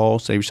LONGERHAUL.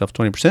 Save yourself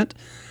 20%.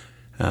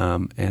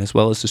 And as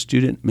well as the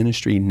Student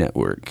Ministry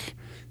Network.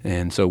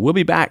 And so we'll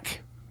be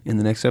back in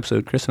the next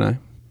episode, Chris and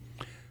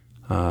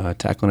I,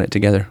 tackling it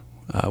together.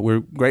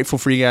 We're grateful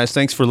for you guys.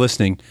 Thanks for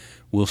listening.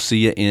 We'll see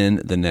you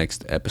in the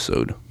next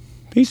episode.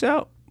 Peace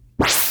out.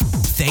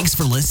 Thanks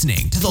for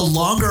listening to the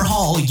Longer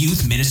Haul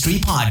Youth Ministry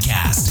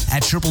Podcast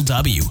at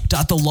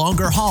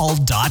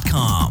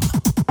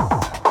www.thelongerhaul.com.